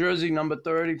nylon jersey number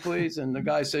 30, please?" And the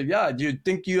guy said, "Yeah. Do you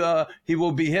think he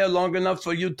will be here long enough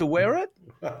for you to wear it?"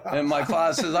 And my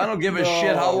father says, "I don't give a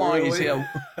shit how long he's here."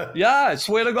 Yeah, I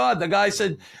swear to God. The guy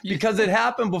said, because it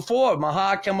happened before.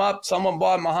 Maha came up, someone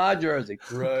bought Maha jersey.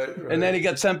 Right. And then he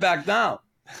got sent back down.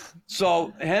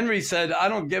 So Henry said, "I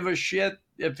don't give a shit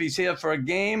if he's here for a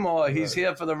game or he's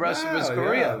here for the rest of his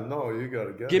career. Yeah. No, you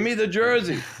got to give me the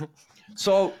jersey."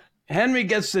 So Henry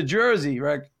gets the jersey,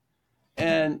 Rick,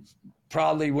 and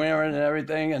probably wearing it and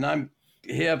everything. And I'm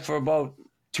here for about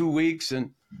 2 weeks.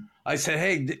 And I said,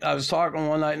 hey, I was talking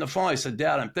one night on the phone. I said,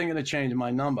 Dad, I'm thinking of changing my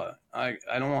number. I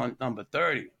don't want number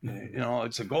 30. You know,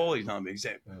 it's a goalie's number. He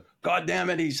said, God damn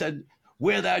it. He said,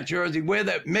 wear that jersey,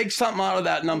 make something out of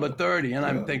that number 30. And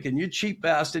I'm thinking, you cheap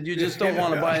bastard. You just don't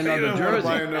want to buy another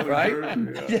jersey, right?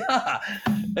 Yeah.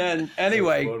 And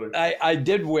anyway, I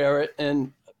did wear it,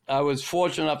 and I was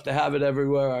fortunate enough to have it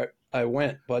everywhere I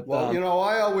went. But well, you know,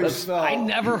 I always felt I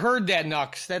never heard that,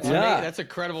 Nux. That's that's a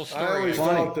credible story. I always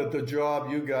felt that the job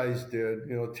you guys did,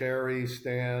 you know, Terry,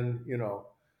 Stan, you know,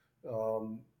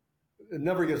 it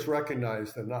never gets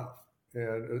recognized enough,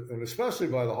 and especially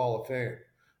by the Hall of Fame.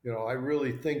 You know, I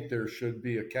really think there should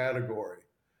be a category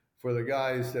for the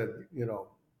guys that, you know,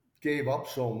 gave up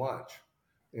so much,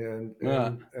 and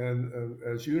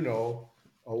as you know,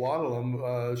 a lot of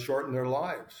them shortened their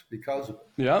lives because of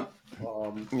it. Yeah.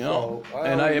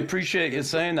 I appreciate you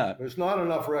saying that. There's not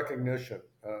enough recognition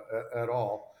at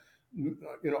all. You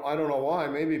know, I don't know why.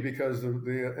 Maybe because the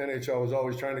NHL was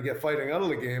always trying to get fighting out of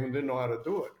the game and didn't know how to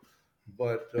do it.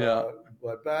 But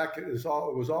back it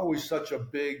was always such a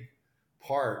big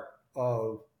part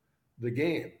of the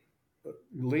game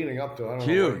leading up to, I don't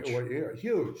know what year.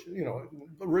 Huge. You know,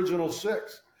 original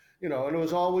 6. You know, and it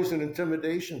was always an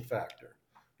intimidation factor.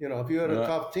 You know, if you had a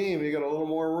tough team, you got a little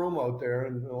more room out there,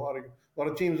 and a lot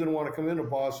of teams didn't want to come into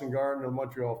Boston Garden or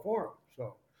Montreal Forum.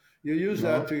 So you use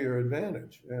that to your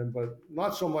advantage, but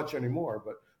not so much anymore.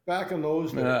 But back in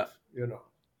those days, you know,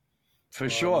 for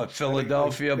sure,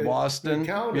 Philadelphia, Boston, they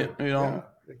counted. You know,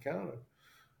 they counted.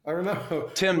 I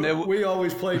remember, Tim, we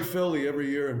always played Philly every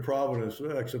year in Providence,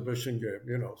 an exhibition game.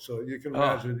 You know, so you can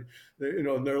imagine, you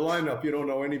know, in their lineup, you don't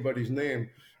know anybody's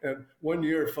name. And one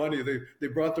year, funny, they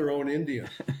brought their own Indian.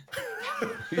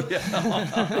 He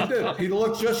did. He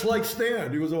looked just like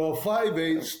Stan. He was about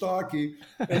 5'8", stocky,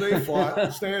 and they fought.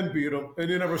 And Stan beat him, and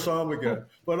you never saw him again.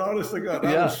 But honest to God,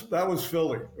 that was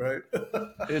Philly, right?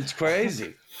 It's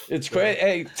crazy. It's crazy.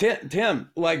 Hey, Tim,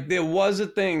 like there was a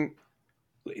thing.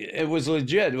 It was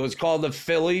legit. It was called the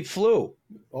Philly flu.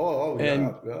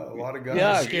 And, a lot of guys.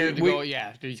 Yeah, scared to go.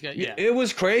 Yeah, it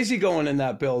was crazy going in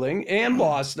that building and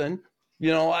Boston.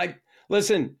 You know,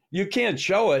 listen. You can't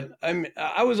show it.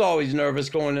 I was always nervous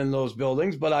going in those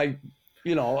buildings, but I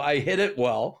hit it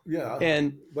well. Yeah.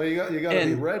 But you got to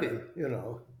be ready. You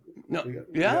know. No. You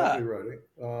got to be ready.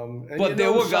 But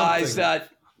there were guys that.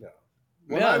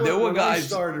 When I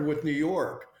started with New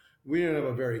York, we didn't have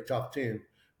a very tough team.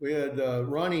 We had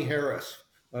Ronnie Harris.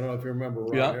 I don't know if you remember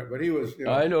Ronnie, but he was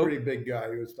a pretty big guy.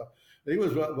 He was tough. He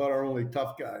was about our only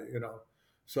tough guy, you know.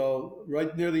 So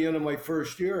right near the end of my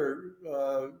first year,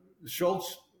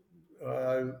 Schultz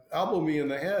elbowed me in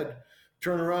the head,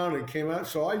 turned around and came out.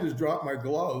 So I just dropped my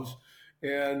gloves.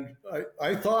 And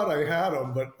I thought I had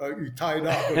him, but he tied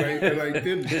up, and I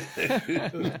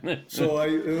didn't. So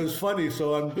it was funny.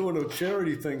 So I'm doing a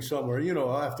charity thing somewhere, you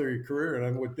know, after your career, and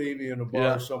I'm with Davey in a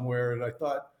bar somewhere, and I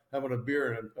thought having a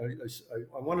beer, and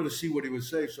I wanted to see what he would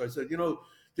say. So I said, you know,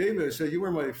 David, I said, you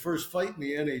were my first fight in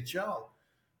the NHL.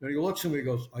 And he looks at me and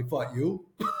goes, I fought you?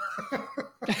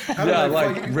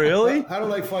 Really? How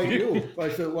did I fight you? I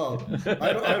said, well,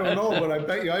 I don't know, but I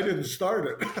bet you I didn't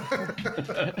start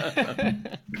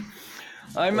it.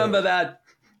 I remember that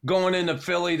going into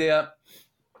Philly there,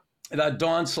 that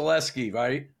Don Selesky,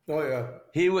 right? Oh, yeah.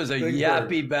 He was a Big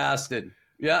yappy bird. Bastard.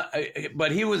 Yeah,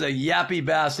 but he was a yappy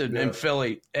bastard in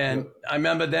Philly. And I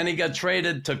remember then he got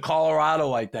traded to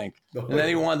Colorado, I think. And then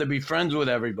he wanted to be friends with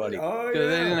everybody. They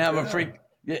didn't have a freak.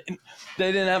 They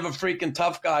didn't have a freaking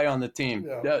tough guy on the team.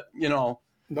 You know.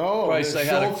 No, Christ, they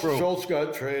had a crew. Schultz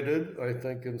got traded, I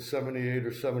think, in 78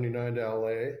 or 79 to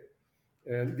L.A.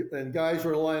 And guys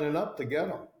were lining up to get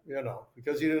him, you know,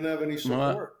 because he didn't have any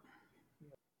support.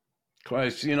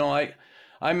 Christ, you know, I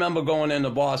remember going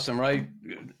into Boston, right,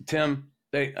 Tim?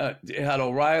 They had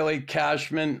O'Reilly,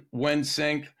 Cashman,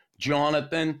 Winsink,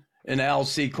 Jonathan, and Al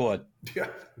Secord. Yeah.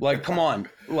 Like, come on.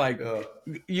 Like,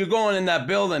 you're going in that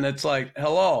building, it's like,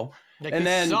 hello. Like, and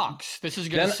then sucks. This is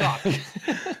going to suck.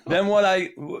 Then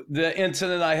the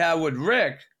incident I had with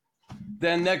Rick,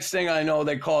 then next thing I know,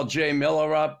 they called Jay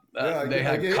Miller up. They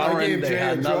had Curran. They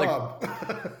had another.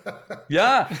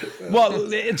 Yeah.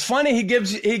 Well, it's funny. He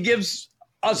gives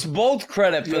us both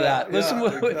credit for that. Listen,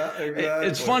 exactly.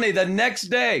 It's funny. The next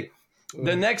day,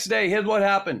 here's what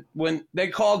happened. When they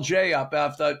called Jay up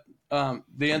after the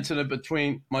incident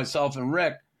between myself and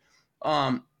Rick,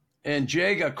 and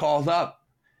Jay got called up,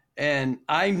 and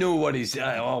I knew what he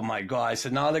said. Oh, my God. I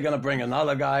said, now they're going to bring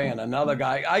another guy and another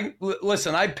guy.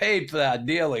 Listen, I paid for that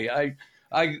dearly.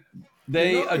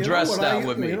 They addressed that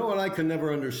with me. You know what I can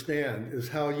never understand is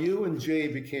how you and Jay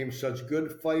became such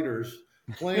good fighters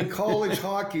playing college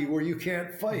hockey where you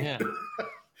can't fight. Yeah.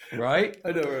 Right?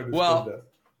 I never understood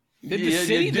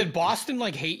that. Did Boston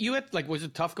like hate you? Was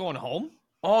it tough going home?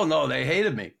 Oh, no, they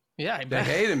hated me. Yeah, I They bet.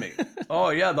 hated me. Oh,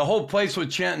 yeah, the whole place with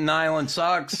Chanton Island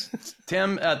sucks.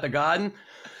 Tim at the Garden.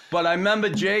 But I remember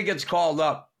Jay gets called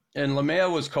up, and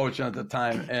Lemire was coaching at the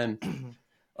time, and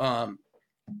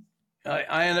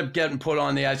I ended up getting put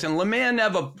on the ice. And Lemire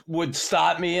never would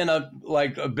stop me in a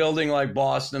building like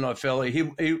Boston or Philly.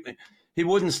 He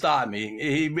wouldn't stop me.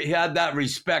 He had that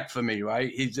respect for me,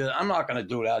 right? He said, I'm not going to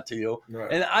do that to you.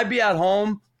 Right. And I'd be at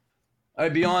home.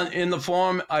 I'd be in the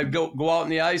form. I'd go out on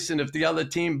the ice, and if the other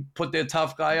team put their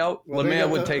tough guy out, Lemire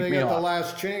would take me off. They got the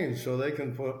last change, so they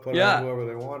can put on whoever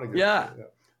they want to get. Yeah.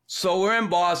 So we're in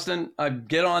Boston. I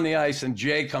get on the ice, and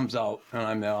Jay comes out, and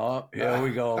I'm there. Oh, here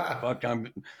we go. Fuck,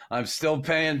 I'm still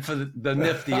paying for the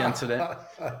Nifty incident.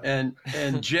 And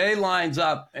Jay lines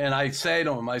up, and I say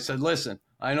to him, I said, listen,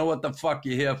 I know what the fuck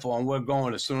you're here for, and we're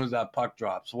going as soon as that puck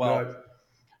drops. Well,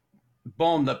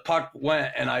 boom, the puck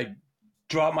went, and I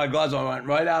dropped my gloves. I went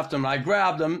right after him. I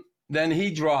grabbed him. Then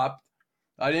he dropped.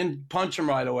 I didn't punch him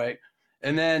right away.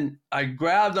 And then I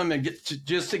grabbed him and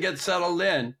just to get settled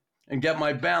in and get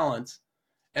my balance.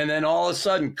 And then all of a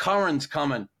sudden, Curran's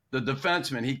coming, the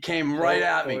defenseman. He came right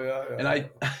at me. And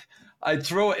I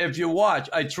threw, if you watch,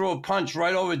 I threw a punch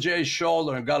right over Jay's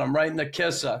shoulder and got him right in the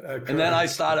kisser. And then I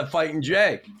started fighting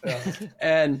Jay.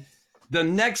 And the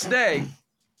next day,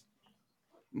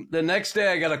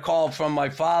 I got a call from my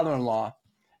father-in-law.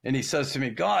 And he says to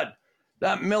me, God,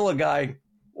 that Miller guy,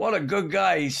 what a good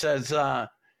guy. He says,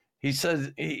 he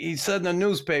said in the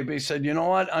newspaper, he said, you know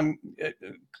what,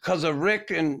 because of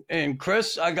Rick and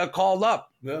Chris, I got called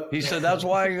up. Yeah. He said, that's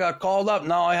why I got called up.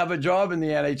 Now I have a job in the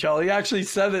NHL. He actually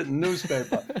said it in the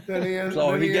newspaper.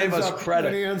 So he gave us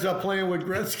credit. Then he ends up playing with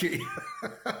Gretzky.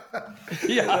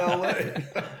 Yeah.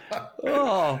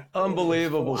 Oh,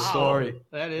 unbelievable story.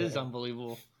 That is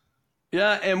unbelievable.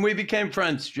 Yeah, and we became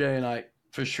friends, Jay and I,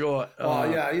 for sure.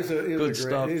 Yeah, he's good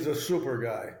stuff. He's a super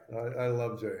guy. I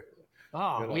love Jay.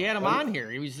 Oh, we had him on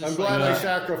here. He was just I'm glad I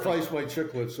sacrificed my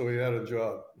chicklets so he had a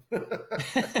job.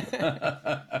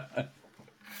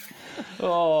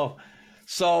 Oh,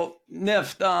 so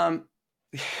Nift,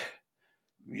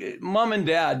 mom and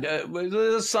dad, was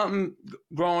there something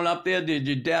growing up there? Did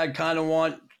your dad kind of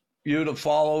want you to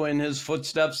follow in his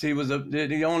footsteps?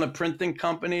 Did he own a printing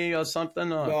company or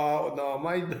something? Or? No.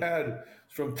 My dad is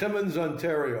from Timmins,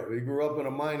 Ontario. He grew up in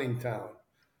a mining town,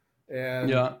 and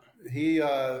he,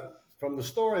 from the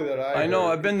story that I know,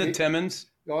 heard, I've been to Timmins.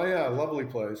 Oh yeah, lovely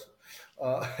place.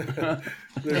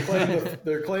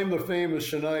 Their claim to fame is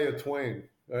Shania Twain,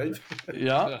 right?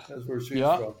 Yeah, that's where she's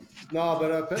from. No,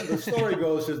 but the story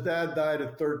goes, his dad died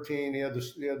at 13. He had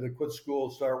to quit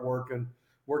school, start working.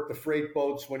 Worked the freight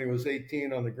boats when he was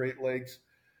 18 on the Great Lakes,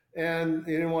 and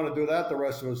he didn't want to do that the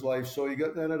rest of his life. So he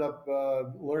ended up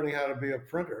learning how to be a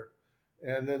printer,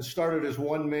 and then started his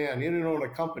one man. He didn't own a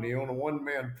company; he owned a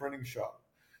one-man printing shop.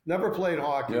 Never played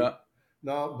hockey. Yeah.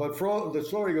 No, but the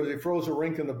story goes, he froze a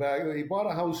rink in the back. He bought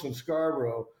a house in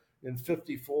Scarborough in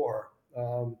 '54,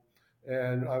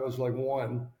 and I was like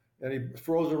 1. And he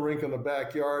froze a rink in the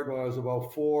backyard when I was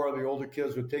about 4. The older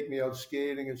kids would take me out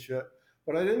skating and shit.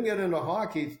 But I didn't get into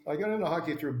hockey. I got into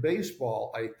hockey through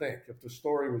baseball, I think, if the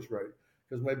story was right.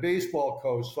 Because my baseball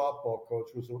coach, softball coach,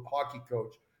 was a hockey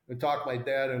coach and talked my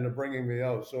dad into bringing me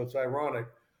out. So it's ironic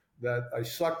that I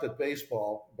sucked at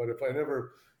baseball, but if I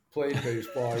never played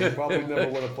baseball, I probably never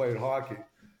would have played hockey.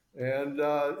 And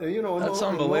you know, in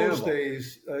those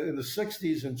days, in the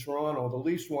 60s in Toronto, the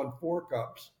Leafs won 4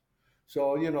 cups.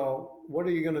 So, you know, what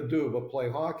are you going to do but play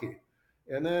hockey?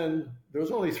 And then there was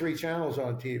only 3 channels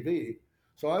on TV.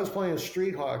 So I was playing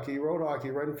street hockey, road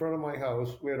hockey, right in front of my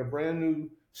house. We had a brand new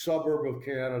suburb of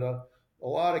Canada, a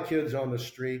lot of kids on the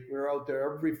street. We were out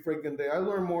there every freaking day. I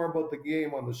learned more about the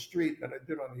game on the street than I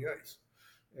did on the ice.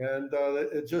 And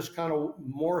it just kind of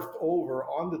morphed over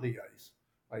onto the ice,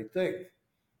 I think,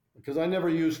 because I never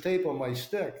used tape on my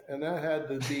stick. And that had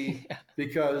to be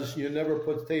because you never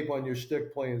put tape on your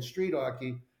stick playing street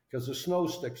hockey because the snow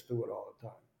sticks to it all the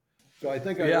time. So I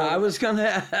think I was going to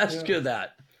ask you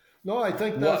that. No, I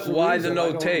think that's why the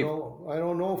no tape. I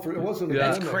don't know if it wasn't.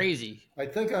 That's crazy. I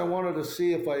think I wanted to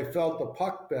see if I felt the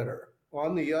puck better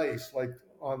on the ice, like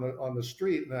on the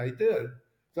street, and I did.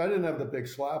 So I didn't have the big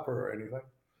slapper or anything,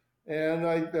 and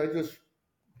I just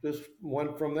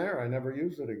went from there. I never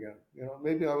used it again. You know,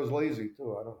 maybe I was lazy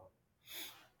too. I don't know.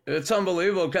 It's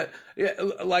unbelievable. Yeah,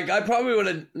 like I probably would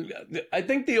have. I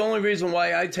think the only reason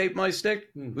why I taped my stick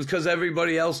was because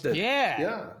everybody else did.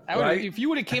 Yeah. Right? If you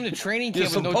would have came to training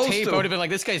camp with no tape, I would have been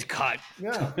like, "This guy's cut.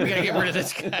 Yeah, we gotta get rid of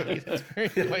this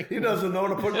guy." He doesn't know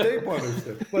to put tape on his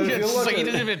stick. But he doesn't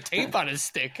even have tape on his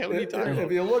stick. What are you talking about?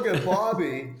 If you look at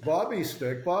Bobby's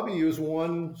stick, Bobby used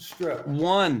 1 strip.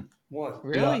 One.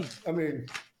 Really? Yeah. I mean,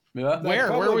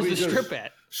 where was the strip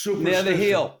at? Near the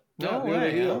heel. No,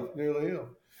 near the heel.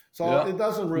 So it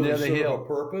doesn't really serve a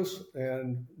purpose,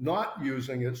 and not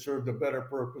using it served a better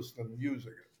purpose than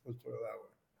using it. Let's put it that way.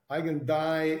 I can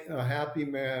die a happy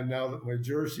man now that my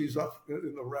jersey's up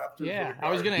in the Raptors. Yeah,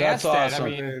 I was going to ask that. I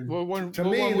mean, what one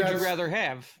would you rather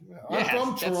have? I'm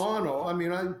from Toronto. I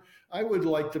mean, I would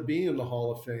like to be in the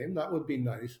Hall of Fame. That would be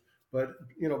nice. But,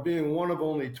 you know, being one of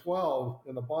only 12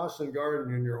 in the Boston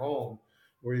Garden in your home,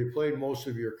 where you played most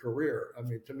of your career, I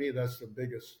mean, to me, that's the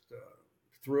biggest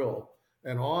thrill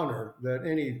and honor that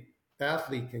any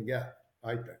athlete can get,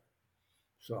 I think.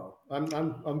 So I'm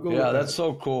good with that. Yeah, that's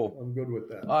so cool. I'm good with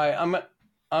that. All right,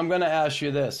 I'm going to ask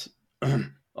you this,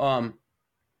 and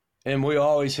we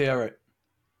always hear it.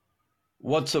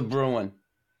 What's a Bruin?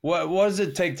 What does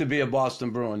it take to be a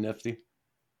Boston Bruin, Nifty?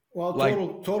 Well,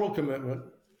 total commitment.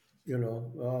 You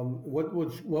know, what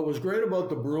was great about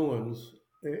the Bruins,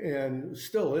 and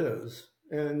still is,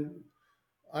 and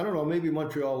I don't know, maybe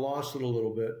Montreal lost it a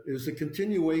little bit, is the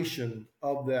continuation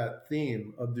of that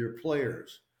theme of their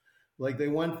players. Like they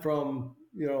went from,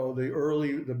 you know,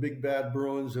 the big bad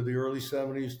Bruins of the early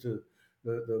 70s to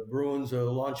the Bruins, the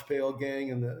Launch Pail Gang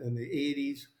in the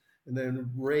 80s. And then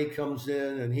Ray comes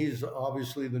in and he's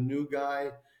obviously the new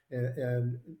guy.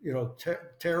 And you know,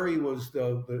 Terry was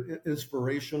the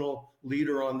inspirational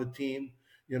leader on the team.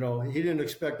 You know, he didn't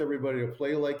expect everybody to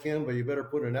play like him, but you better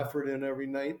put an effort in every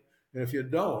night. And if you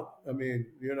don't, I mean,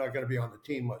 you're not going to be on the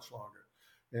team much longer.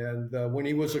 And when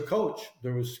he was a coach,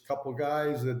 there was a couple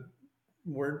guys that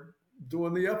weren't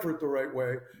doing the effort the right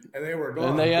way, and they were gone.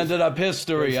 And they ended up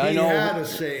history. I know. He had a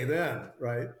say then,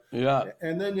 right? Yeah.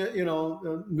 And then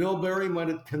Milbury might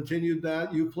have continued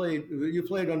that. You played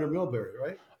under Milbury,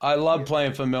 right? I love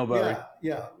playing for Milbury.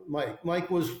 Yeah.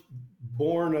 Mike was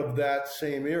born of that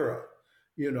same era,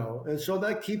 and so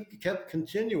that kept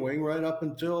continuing right up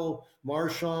until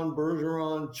Marchand,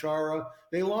 Bergeron, Chara.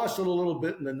 They lost it a little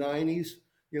bit in the 90s.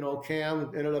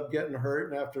 Cam ended up getting hurt,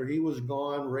 and after he was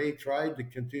gone, Ray tried to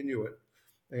continue it,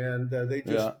 and they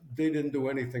didn't do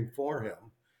anything for him,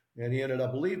 and he ended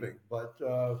up leaving. But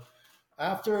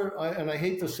I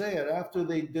hate to say it, after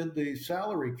they did the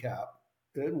salary cap,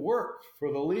 it worked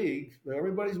for the league.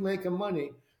 Everybody's making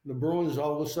money. The Bruins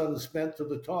all of a sudden spent to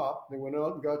the top. They went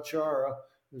out and got Chara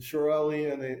and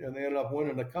Chiarelli, and they ended up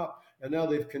winning the cup. And now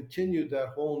they've continued that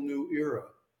whole new era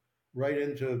right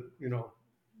into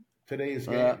today's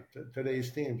game,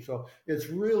 today's team. So it's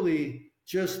really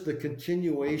just the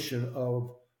continuation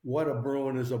of what a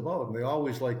Bruin is about. And they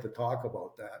always like to talk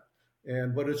about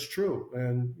that. But it's true.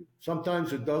 And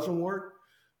sometimes it doesn't work,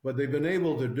 but they've been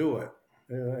able to do it.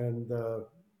 And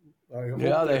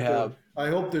I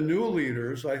hope the new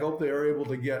leaders, I hope they are able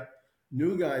to get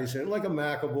new guys in, like a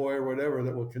McAvoy or whatever,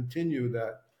 that will continue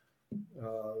that,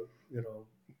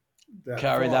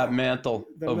 carry that mantle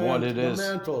of what it is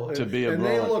to be a Bruin. And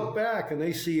they look back and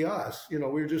they see us. We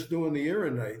were just doing the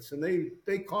era nights, and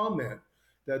they comment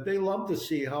that they love to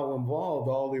see how involved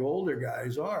all the older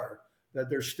guys are, that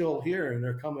they're still here and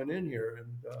they're coming in here.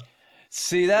 And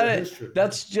see,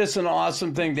 that's just an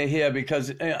awesome thing to hear,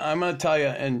 because I'm going to tell you,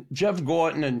 and Jeff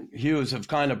Gorton and Hughes have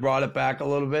kind of brought it back a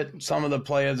little bit. Some of the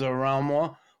players are around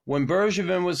more. When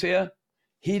Bergevin was here,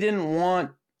 he didn't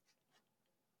want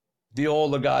the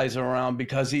older guys around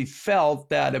because he felt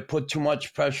that it put too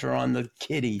much pressure on the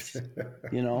kiddies,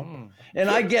 And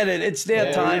I get it. It's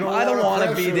their time. I don't want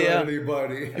to be there.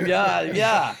 Anybody.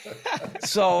 Yeah.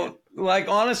 So,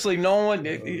 honestly, no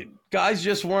one... Guys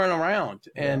just weren't around,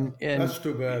 and that's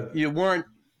too bad.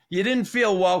 You didn't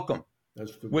feel welcome.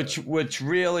 That's too bad. Which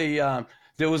really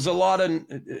there was a lot of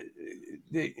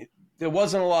there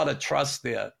wasn't a lot of trust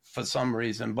there for some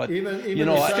reason. But even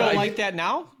it's still like that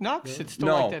now, Nux? It's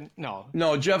still like that.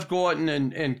 No. Jeff Gorton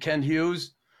and Ken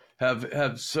Hughes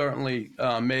have certainly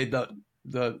made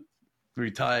the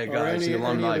retired guys, the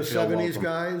alumni, any of the feel 70s welcome.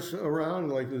 Guys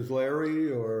around, like is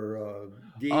Larry or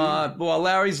Dean? Well,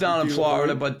 Larry's down in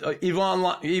Florida, but Yvonne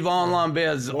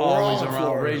Lambert's always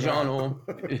around. Ray Jean.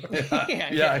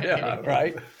 Yeah,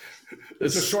 right.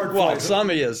 It's a short flight. Well, some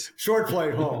of years. Short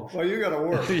flight home. Well, you got to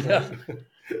work. Yeah.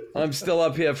 I'm still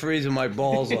up here freezing my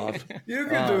balls off. You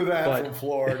can do that from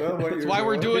Florida. That's why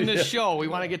we're doing this show. We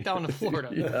want to get down to Florida.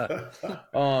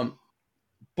 Yeah.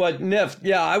 But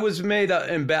Niff, I was made an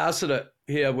ambassador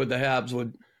here with the Habs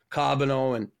with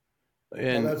Carbonneau and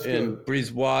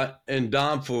Brisebois and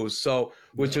Danfus, so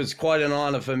which was quite an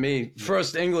honor for me.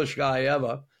 First English guy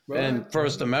ever, and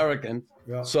first American.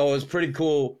 Yeah. So it was pretty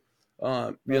cool.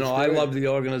 I love the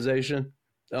organization.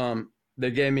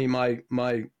 They gave me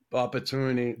my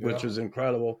opportunity, which was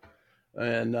incredible.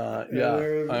 And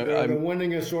they're the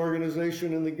winningest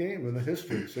organization in the game, in the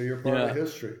history. So you're part of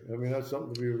history. I mean, that's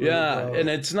something to be really proud of. And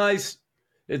it's nice.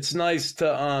 It's nice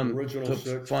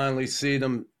to finally see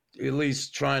them at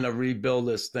least trying to rebuild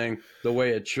this thing the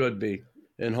way it should be,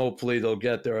 and hopefully they'll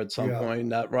get there at some point.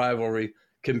 And that rivalry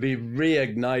can be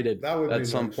reignited at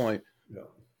some point.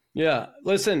 Yeah.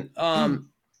 Listen, I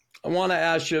want to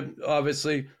ask you,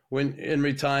 obviously, when in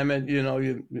retirement,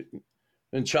 you're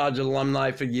in charge of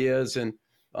alumni for years, and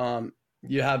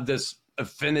you have this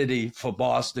affinity for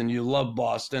Boston. You love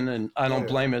Boston, and I don't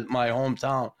blame it. My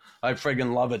hometown, I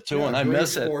friggin' love it too, and I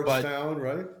miss it. Sports town,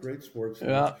 right? Great sports town.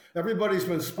 Yeah. Everybody's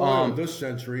been spoiled this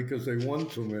century because they won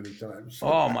too many times.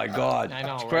 Oh my God, I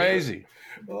know, it's crazy.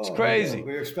 It's crazy.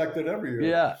 We expect it every year.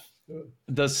 Yeah.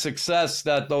 The success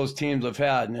that those teams have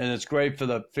had, and it's great for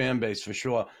the fan base for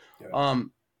sure. Yeah.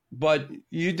 But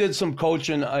you did some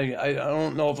coaching. I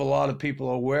don't know if a lot of people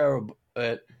are aware of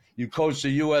it. You coached the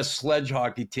U.S. sledge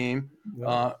hockey team,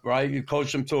 right? You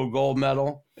coached them to a gold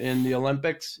medal in the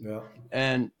Olympics. Yeah.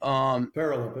 And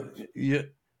Paralympics.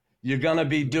 You're going to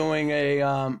be doing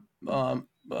a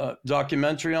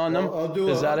documentary on them? I'll do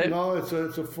Is that it? No, it's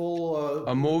a full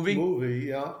a movie.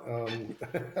 Yeah.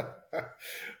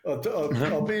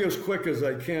 I'll be as quick as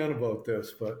I can about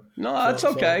this, but no, that's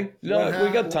okay. No,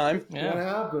 we got time. What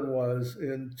happened was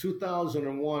in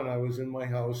 2001, I was in my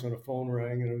house and a phone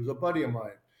rang, and it was a buddy of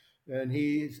mine, and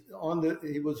he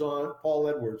was on Paul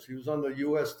Edwards. He was on the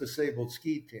U.S. disabled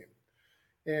ski team,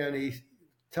 and he's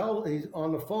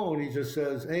on the phone. He just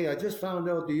says, "Hey, I just found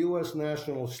out the U.S.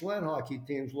 national sled hockey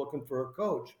team's looking for a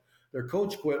coach. Their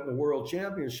coach quit in the World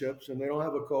Championships, and they don't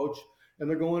have a coach, and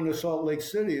they're going to Salt Lake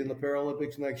City in the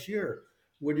Paralympics next year.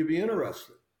 Would you be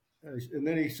interested?" And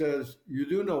then he says, "You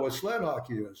do know what sled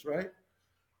hockey is, right?"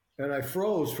 And I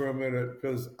froze for a minute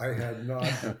because I had not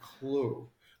a clue.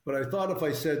 But I thought if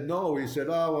I said no, he said,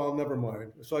 "Oh, well, never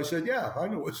mind." So I said, "Yeah, I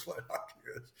know what sled hockey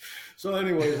is." So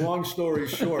anyway, long story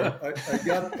short, I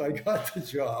got the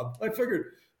job. I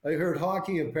figured, I heard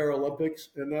hockey and Paralympics,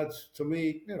 and that's, to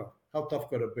me, how tough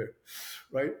could it be,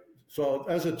 right? So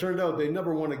as it turned out, they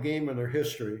never won a game in their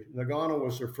history. Nagano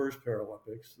was their first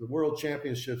Paralympics. The World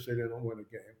Championships, they didn't win a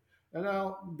game. And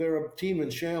now they're a team in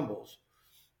shambles.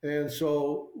 And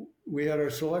so we had our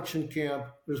selection camp.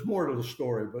 There's more to the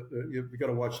story, but you got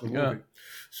to watch the movie. Yeah.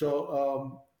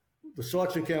 So the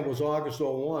selection camp was August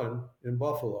 01 in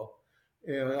Buffalo.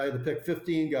 And I had to pick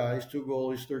 15 guys, 2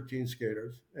 goalies, 13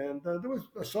 skaters. And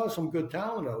I saw some good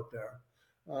talent out there.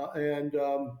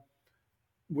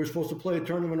 We're supposed to play a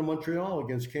tournament in Montreal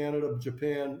against Canada,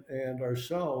 Japan, and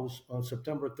ourselves on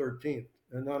September 13th.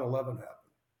 And 9/11 happened.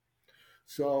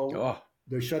 So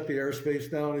they shut the airspace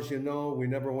down, as you know. We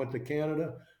never went to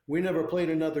Canada. We never played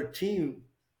another team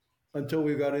until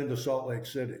we got into Salt Lake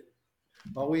City.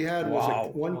 All we had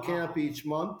was one camp each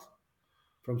month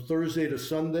from Thursday to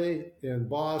Sunday in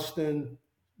Boston,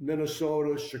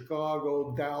 Minnesota,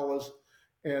 Chicago, Dallas.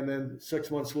 And then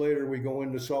 6 months later, we go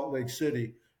into Salt Lake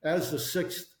City as the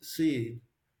 6th seed,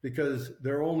 because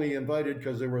they're only invited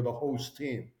because they were the host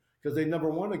team, because they never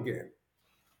won a game.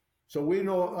 So I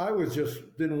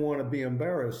didn't want to be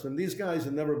embarrassed. And these guys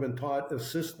had never been taught a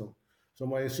system. So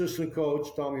my assistant coach,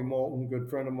 Tommy Moulton, good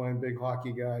friend of mine, big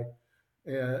hockey guy,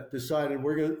 decided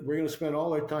we're going to spend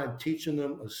all our time teaching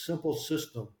them a simple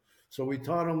system. So we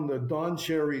taught them the Don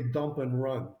Cherry dump and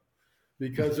run,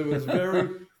 because it was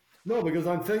because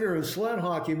I'm figuring sled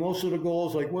hockey, most of the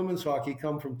goals, like women's hockey,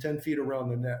 come from 10 feet around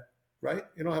the net, right?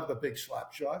 You don't have the big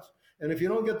slap shots. And if you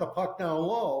don't get the puck down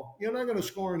low, you're not going to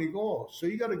score any goals. So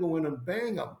you got to go in and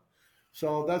bang them.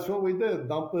 So that's what we did.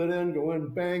 Dump it in, go in,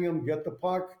 bang them, get the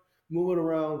puck, move it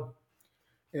around.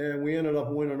 And we ended up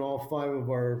winning all 5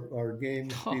 of our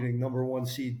games, beating number 1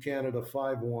 seed Canada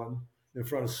 5-1 in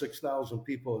front of 6,000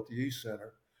 people at the Youth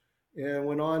Center. And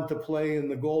went on to play in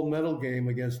the gold medal game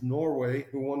against Norway,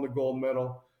 who won the gold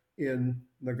medal in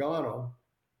Nagano.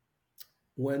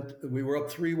 We were up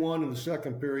 3-1 in the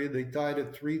second period. They tied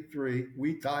at 3-3.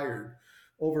 We tied.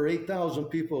 Over 8,000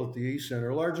 people at the East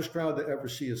Center, largest crowd to ever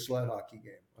see a sled hockey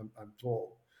game, I'm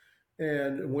told.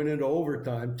 And went into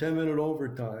overtime, 10-minute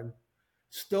overtime,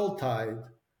 still tied,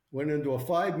 went into a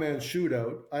 5-man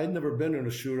shootout. I'd never been in a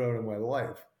shootout in my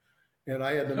life. And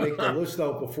I had to make the list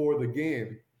out before the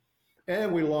game.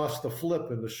 And we lost the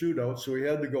flip in the shootout, so we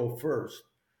had to go first.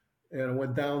 And it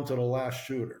went down to the last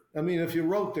shooter. I mean, if you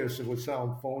wrote this, it would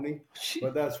sound phony,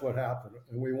 but that's what happened.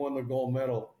 And we won the gold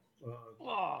medal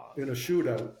in a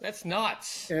shootout. That's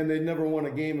nuts. And they never won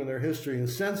a game in their history. And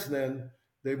since then,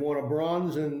 they won a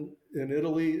bronze in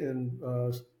Italy in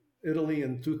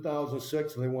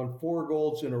 2006. And they won 4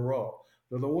 golds in a row.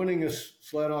 They're the winningest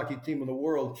sled hockey team in the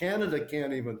world. Canada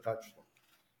can't even touch them.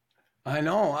 I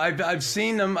know. I've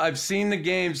seen them. I've seen the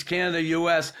games, Canada,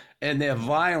 U.S., and they're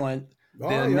violent.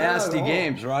 They're nasty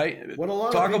games, right? What a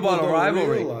lot Talk of people about a don't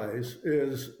rivalry. realize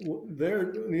is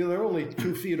they're only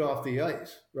 2 feet off the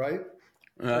ice, right?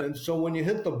 And so when you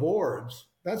hit the boards,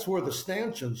 that's where the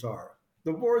stanchions are.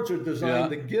 The boards are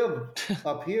designed to give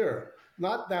up here,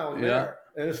 not down there.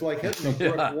 And it's like hitting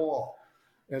a brick wall.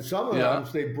 And some of them,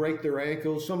 they break their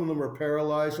ankles. Some of them are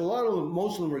paralyzed.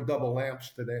 Most of them are double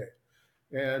amps today.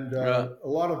 And a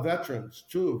lot of veterans,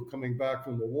 too, coming back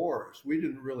from the wars. We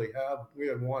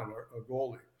had one, a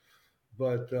goalie.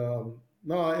 But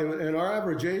and our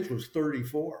average age was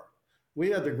 34.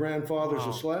 We had the grandfathers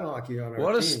of sled hockey on our team.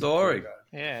 What a story.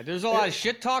 Yeah, there's a lot of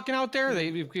shit talking out there.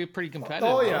 They get pretty competitive.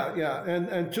 Oh, yeah.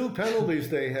 And 2 penalties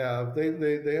they have.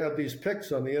 They have these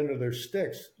picks on the end of their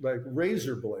sticks, like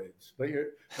razor blades.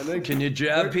 Can you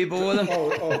jab people with them?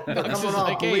 They're coming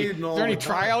off bleeding all the time. Is there any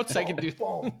tryouts I can do?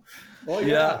 Oh,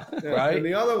 yeah. Right. And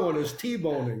the other one is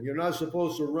T-boning. You're not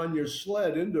supposed to run your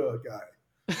sled into a guy.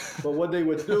 But what they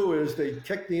would do is they'd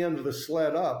kick the end of the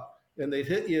sled up, and they'd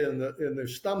hit you in the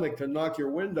stomach to knock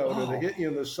your wind out, or they hit you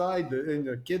in the side in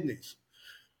the kidneys.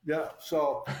 Yeah,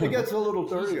 so it gets a little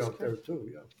dirty out there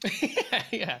too.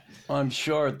 Yeah, I'm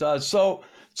sure it does. So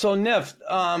Nif,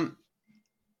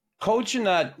 coaching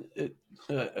that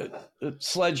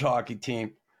sledge hockey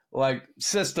team, like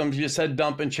systems, you said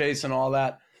dump and chase and all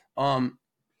that.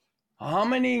 How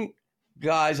many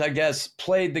guys, I guess,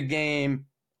 played the game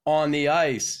on the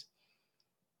ice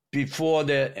before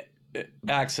the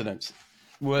accidents?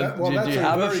 Did you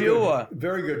have a few?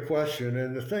 Very good question.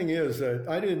 And the thing is that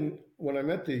when I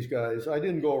met these guys, I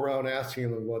didn't go around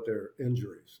asking them about their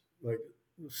injuries. Like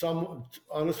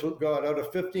honest with God, out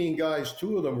of 15 guys,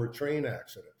 2 of them were train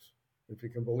accidents, if you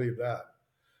can believe that.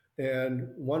 And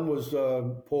one was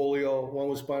polio, one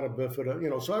was spina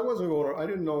bifida, so I wasn't going,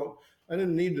 I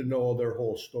didn't need to know their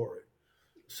whole story.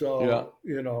 So,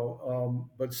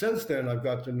 but since then I've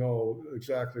got to know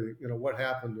exactly, what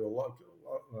happened to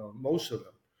most of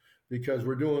them, because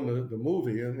we're doing the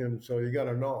movie, and so you got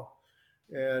to know.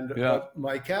 And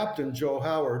my captain, Joe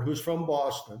Howard, who's from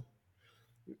Boston,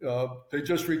 they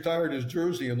just retired his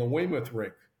jersey in the Weymouth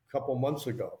rink a couple months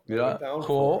ago. Yeah,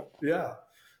 cool. Yeah,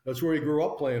 that's where he grew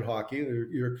up playing hockey,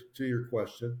 to your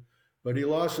question. But he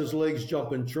lost his legs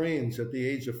jumping trains at the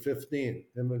age of 15,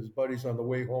 him and his buddies on the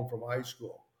way home from high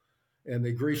school. And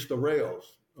they greased the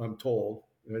rails, I'm told,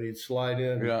 and he'd slide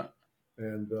in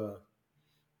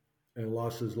and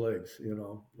lost his legs,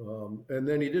 and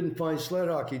then he didn't find sled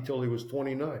hockey till he was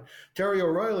 29. Terry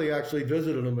O'Reilly actually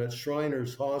visited him at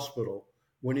Shriners Hospital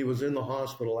when he was in the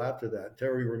hospital after that.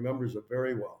 Terry remembers it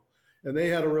very well. And they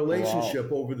had a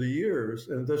relationship over the years.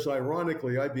 And this,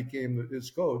 ironically, I became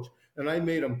his coach, and I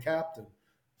made him captain.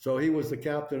 So he was the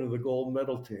captain of the gold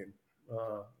medal team.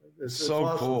 It's so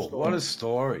awesome cool. story. What a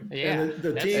story. Yeah. And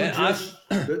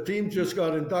the team just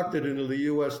got inducted into the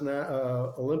U.S.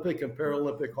 Olympic and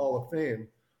Paralympic Hall of Fame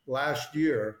last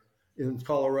year in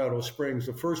Colorado Springs,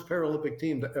 the first Paralympic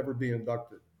team to ever be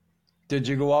inducted. Did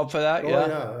you go out for that?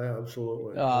 Yeah,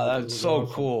 absolutely. Oh, that's so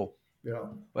awesome. Cool.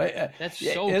 Yeah. That's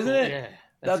so isn't cool. it? Yeah.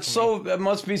 That's so. It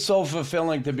must be so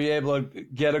fulfilling to be able to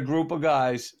get a group of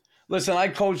guys. Listen, I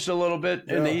coached a little bit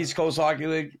in the East Coast Hockey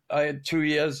League. I had 2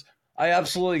 years. I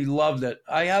absolutely loved it.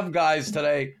 I have guys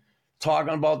today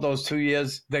talking about those 2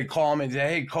 years. They call me and say,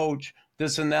 "Hey, coach,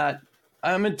 this and that."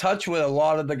 I'm in touch with a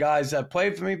lot of the guys that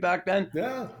played for me back then.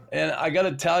 Yeah. And I got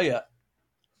to tell you,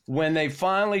 when they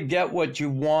finally get what you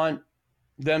want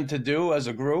them to do as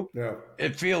a group,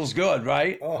 it feels good,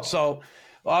 right? Oh. So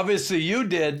obviously you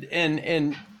did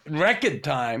in record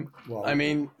time. Well, I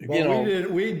mean,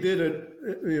 we did it,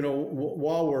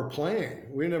 while we're playing.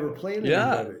 We never played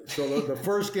anybody. So the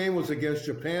first game was against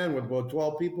Japan with about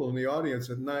 12 people in the audience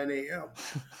at 9 a.m.,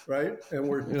 right? And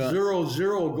we're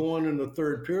 0-0 going in the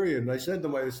third period. And I said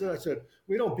to I said,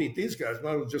 we don't beat these guys.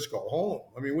 Might as well just go home.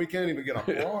 I mean, we can't even get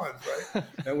a bronze, right?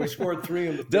 And we scored 3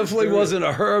 in the third Definitely period. wasn't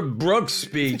a Herb Brooks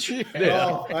speech.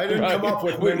 No, I didn't come up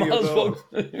with many of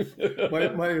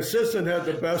those. My assistant had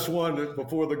the best one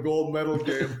before the gold medal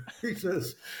game. He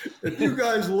says, if you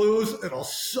guys lose, it'll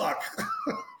suck.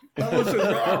 That was a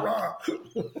rah-rah.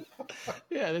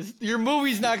 Yeah, your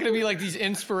movie's not going to be like these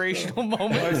inspirational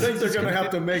moments. I think they're going to have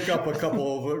to make up a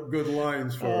couple of good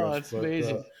lines for us. Oh, that's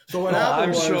amazing. So what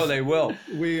happened I'm sure they will.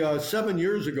 We 7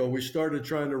 years ago, we started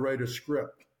trying to write a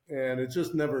script, and it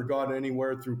just never got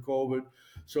anywhere through COVID.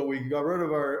 So we got rid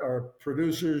of our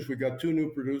producers. We got 2 new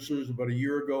producers about a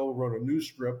year ago, wrote a new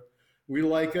script. We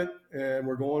like it, and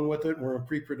we're going with it. We're in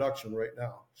pre-production right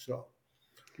now. So,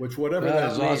 whatever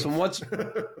that is means. Awesome.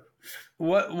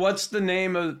 What's the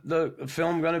name of the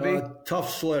film going to be?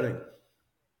 Tough Sledding.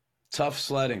 Tough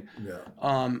Sledding. Yeah.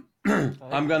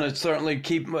 I'm going to certainly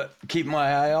keep my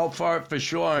eye out for it for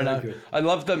sure. And I'd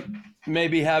love to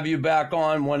maybe have you back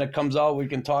on when it comes out. We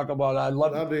can talk about it. I'd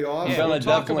love. That'd be awesome. I'm going to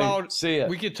definitely see it.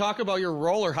 We could talk about your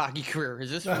roller hockey career. Is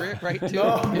this right too?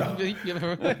 No.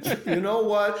 You know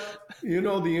what? You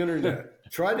know the internet.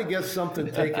 Try to get something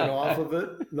taken off of it.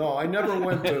 No, I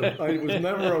was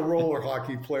never a roller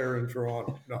hockey player in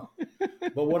Toronto. No.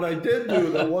 But what I did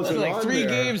do that wasn't like on 3 there,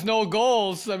 games, no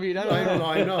goals. I mean,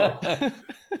 I know.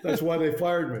 That's why they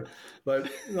fired me.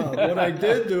 But no, what I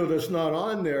did do that's not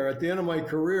on there, at the end of my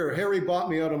career, Harry bought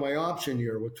me out of my option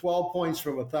year with 12 points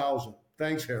from 1,000.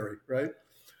 Thanks, Harry, right?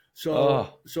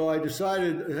 So I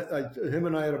decided, him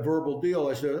and I had a verbal deal.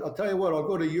 I said, I'll tell you what, I'll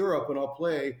go to Europe and I'll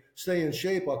play, stay in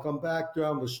shape. I'll come back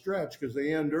down the stretch because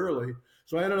they end early.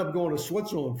 So I ended up going to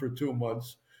Switzerland for 2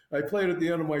 months. I played at the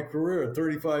end of my career at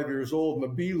 35 years old in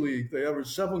the B League. They averaged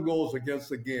 7 goals against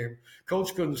the game.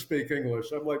 Coach couldn't speak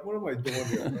English. I'm like, what am I doing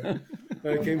here?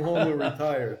 Right? I came home and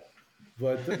retired.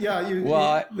 But they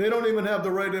don't even have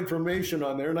the right information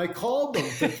on there. And I called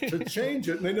them to change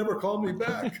it, and they never called me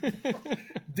back.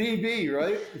 DB,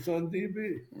 right? It's on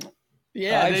DB.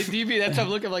 Yeah, DB. That's what I'm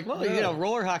looking like. Well,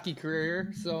 roller hockey career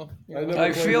here. So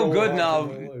I feel good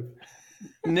now.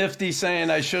 Nifty saying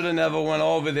I should have never went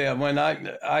over there when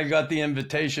I got the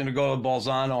invitation to go to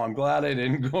Bolzano. I'm glad I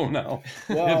didn't go now.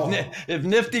 Wow. If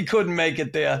Nifty couldn't make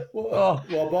it there, Well,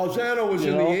 Bolzano was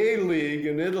in the A-League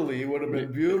in Italy. It would have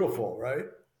been beautiful, right?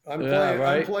 I'm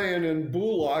playing in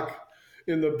Bulak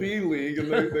in the B League,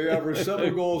 and they average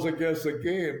 7 goals against a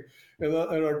game. And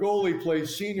our goalie played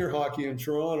senior hockey in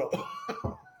Toronto.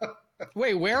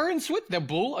 Wait, where in Switzerland?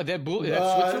 That's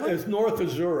Switzerland? It's north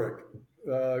of Zurich.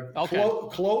 Okay.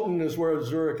 Cloten is where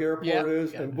Zurich Airport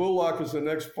is, and Bulak is the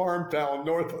next farm town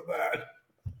north of that.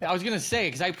 I was gonna say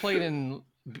because I played in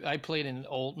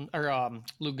Olten or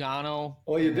Lugano.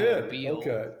 Oh, you did?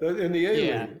 Okay, in the A League.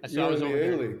 Yeah, so I was over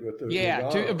there.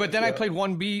 Lugano. But then I played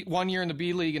 1 year in the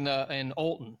B League in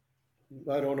Olten.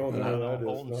 I don't know what that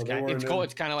is.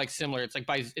 It's kind of like similar. It's like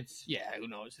who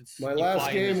knows? My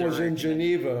last game was in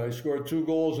Geneva. I scored 2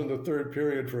 goals in the third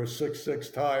period for a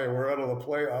 6-6 tie, and we're out of the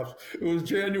playoffs. It was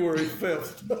January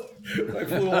 5th. I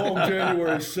flew home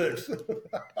January 6th.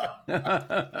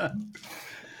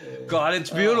 God,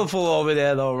 it's beautiful over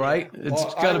there, though, right? It's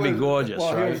got to be gorgeous,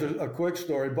 well, right? Here's a quick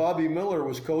story. Bobby Miller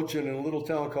was coaching in a little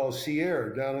town called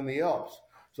Sierre down in the Alps.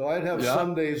 So I'd have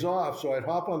Sundays off, so I'd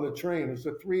hop on the train. It's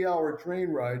a 3-hour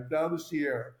train ride down to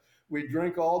Sierre. We'd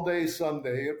drink all day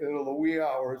Sunday until the wee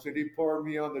hours, and he'd pour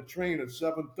me on the train at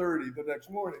 7:30 the next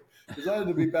morning because I had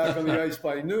to be back on the ice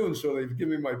by noon, so they'd give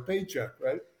me my paycheck,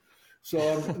 right? So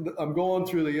I'm going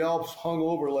through the Alps hung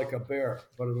over like a bear,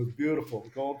 but it was beautiful.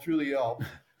 Going through the Alps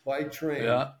by train.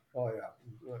 Yeah. Oh, yeah.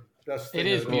 It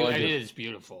is beautiful. It is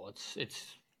beautiful.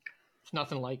 It's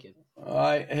nothing like it. All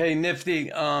right. Hey,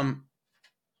 Nifty,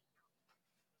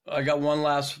 I got one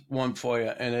last one for you,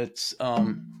 and it's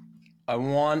I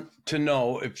want to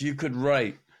know if you could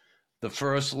write the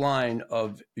first line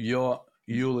of your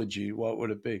eulogy, what would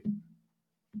it be?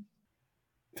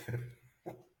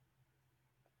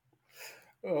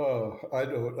 Oh, I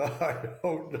don't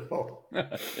know.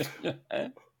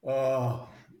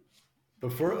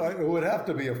 It would have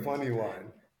to be a funny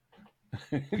line.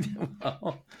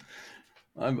 Well,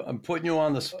 I'm putting you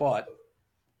on the spot.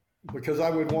 Because I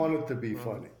would want it to be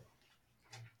funny.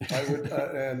 I would,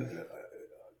 and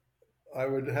I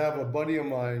would have a buddy of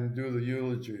mine do the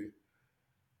eulogy,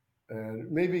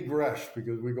 and maybe Gresh,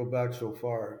 because we go back so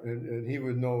far, and he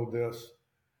would know this.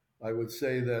 I would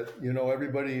say that,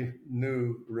 everybody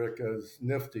knew Rick as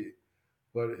Nifty,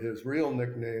 but his real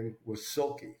nickname was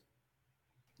Silky.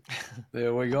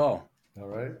 There we go. All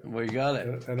right, we got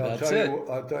it. And I'll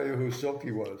tell you who Silky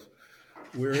was.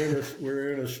 We're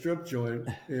in a strip joint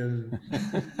in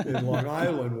Long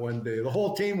Island one day. The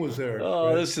whole team was there. Oh,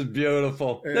 right? This is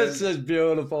beautiful. This is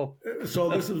beautiful. So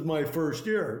this is my first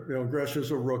year. Gresh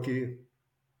is a rookie,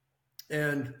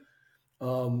 and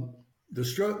the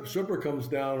stripper comes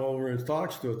down over and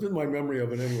talks to us. This is my memory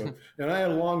of it anyway. And I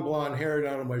had long blonde hair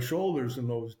down to my shoulders in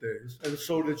those days, and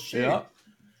so did she. Yeah.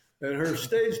 And her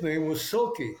stage name was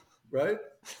Silky, right?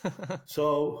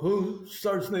 So who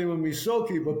starts naming me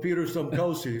Silky but Peter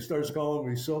Stumkowski? He starts calling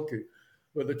me Silky.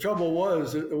 But the trouble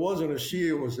was, it wasn't a she,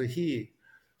 it was a he.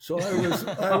 So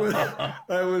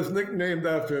I was nicknamed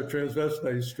after a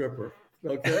transvestite stripper.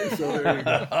 Okay, so there you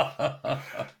go.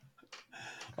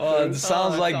 It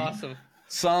sounds like awesome.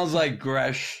 Sounds like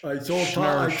Gresh. I told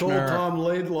Tom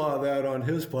Laidlaw that on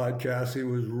his podcast. He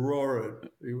was roaring.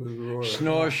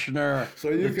 Schnurr. So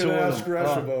you can ask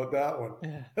Gresh about that one.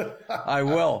 I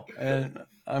will, and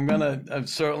I'm gonna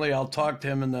I'll talk to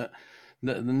him in the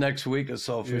next week or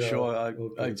so for sure.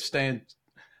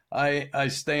 I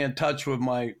stay in touch with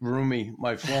my roomie,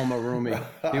 my former roomie.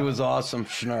 He was awesome,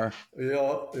 Schnurr.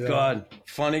 Yeah. God,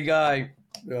 funny guy.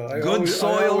 Yeah, Good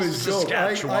soil,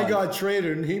 Saskatchewan. I got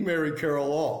traded, and he married Carol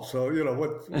Law. So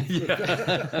what?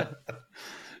 Yeah.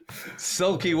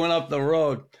 Silky went up the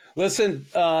road. Listen,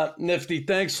 Nifty,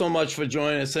 thanks so much for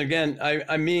joining us. Again,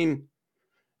 I mean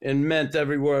and meant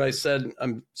every word I said.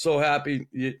 I'm so happy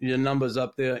your number's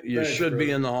up there. You should be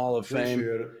in the Hall of Fame.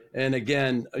 Appreciate it. And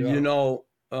again,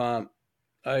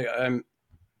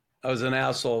 I was an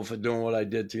asshole for doing what I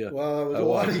did to you. Well, it was a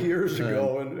lot of years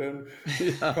ago, and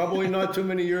probably not too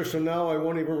many years from now, I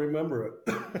won't even remember it.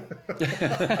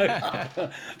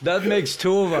 That makes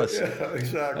 2 of us. Yeah,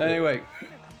 exactly. Anyway,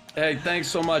 hey, thanks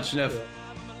so much, Nif. Yeah.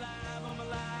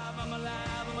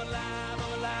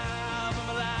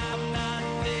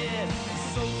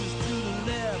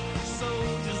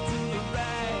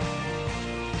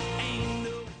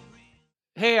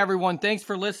 Hey everyone, thanks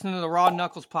for listening to the Raw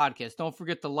Knuckles podcast. Don't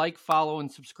forget to like, follow,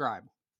 and subscribe.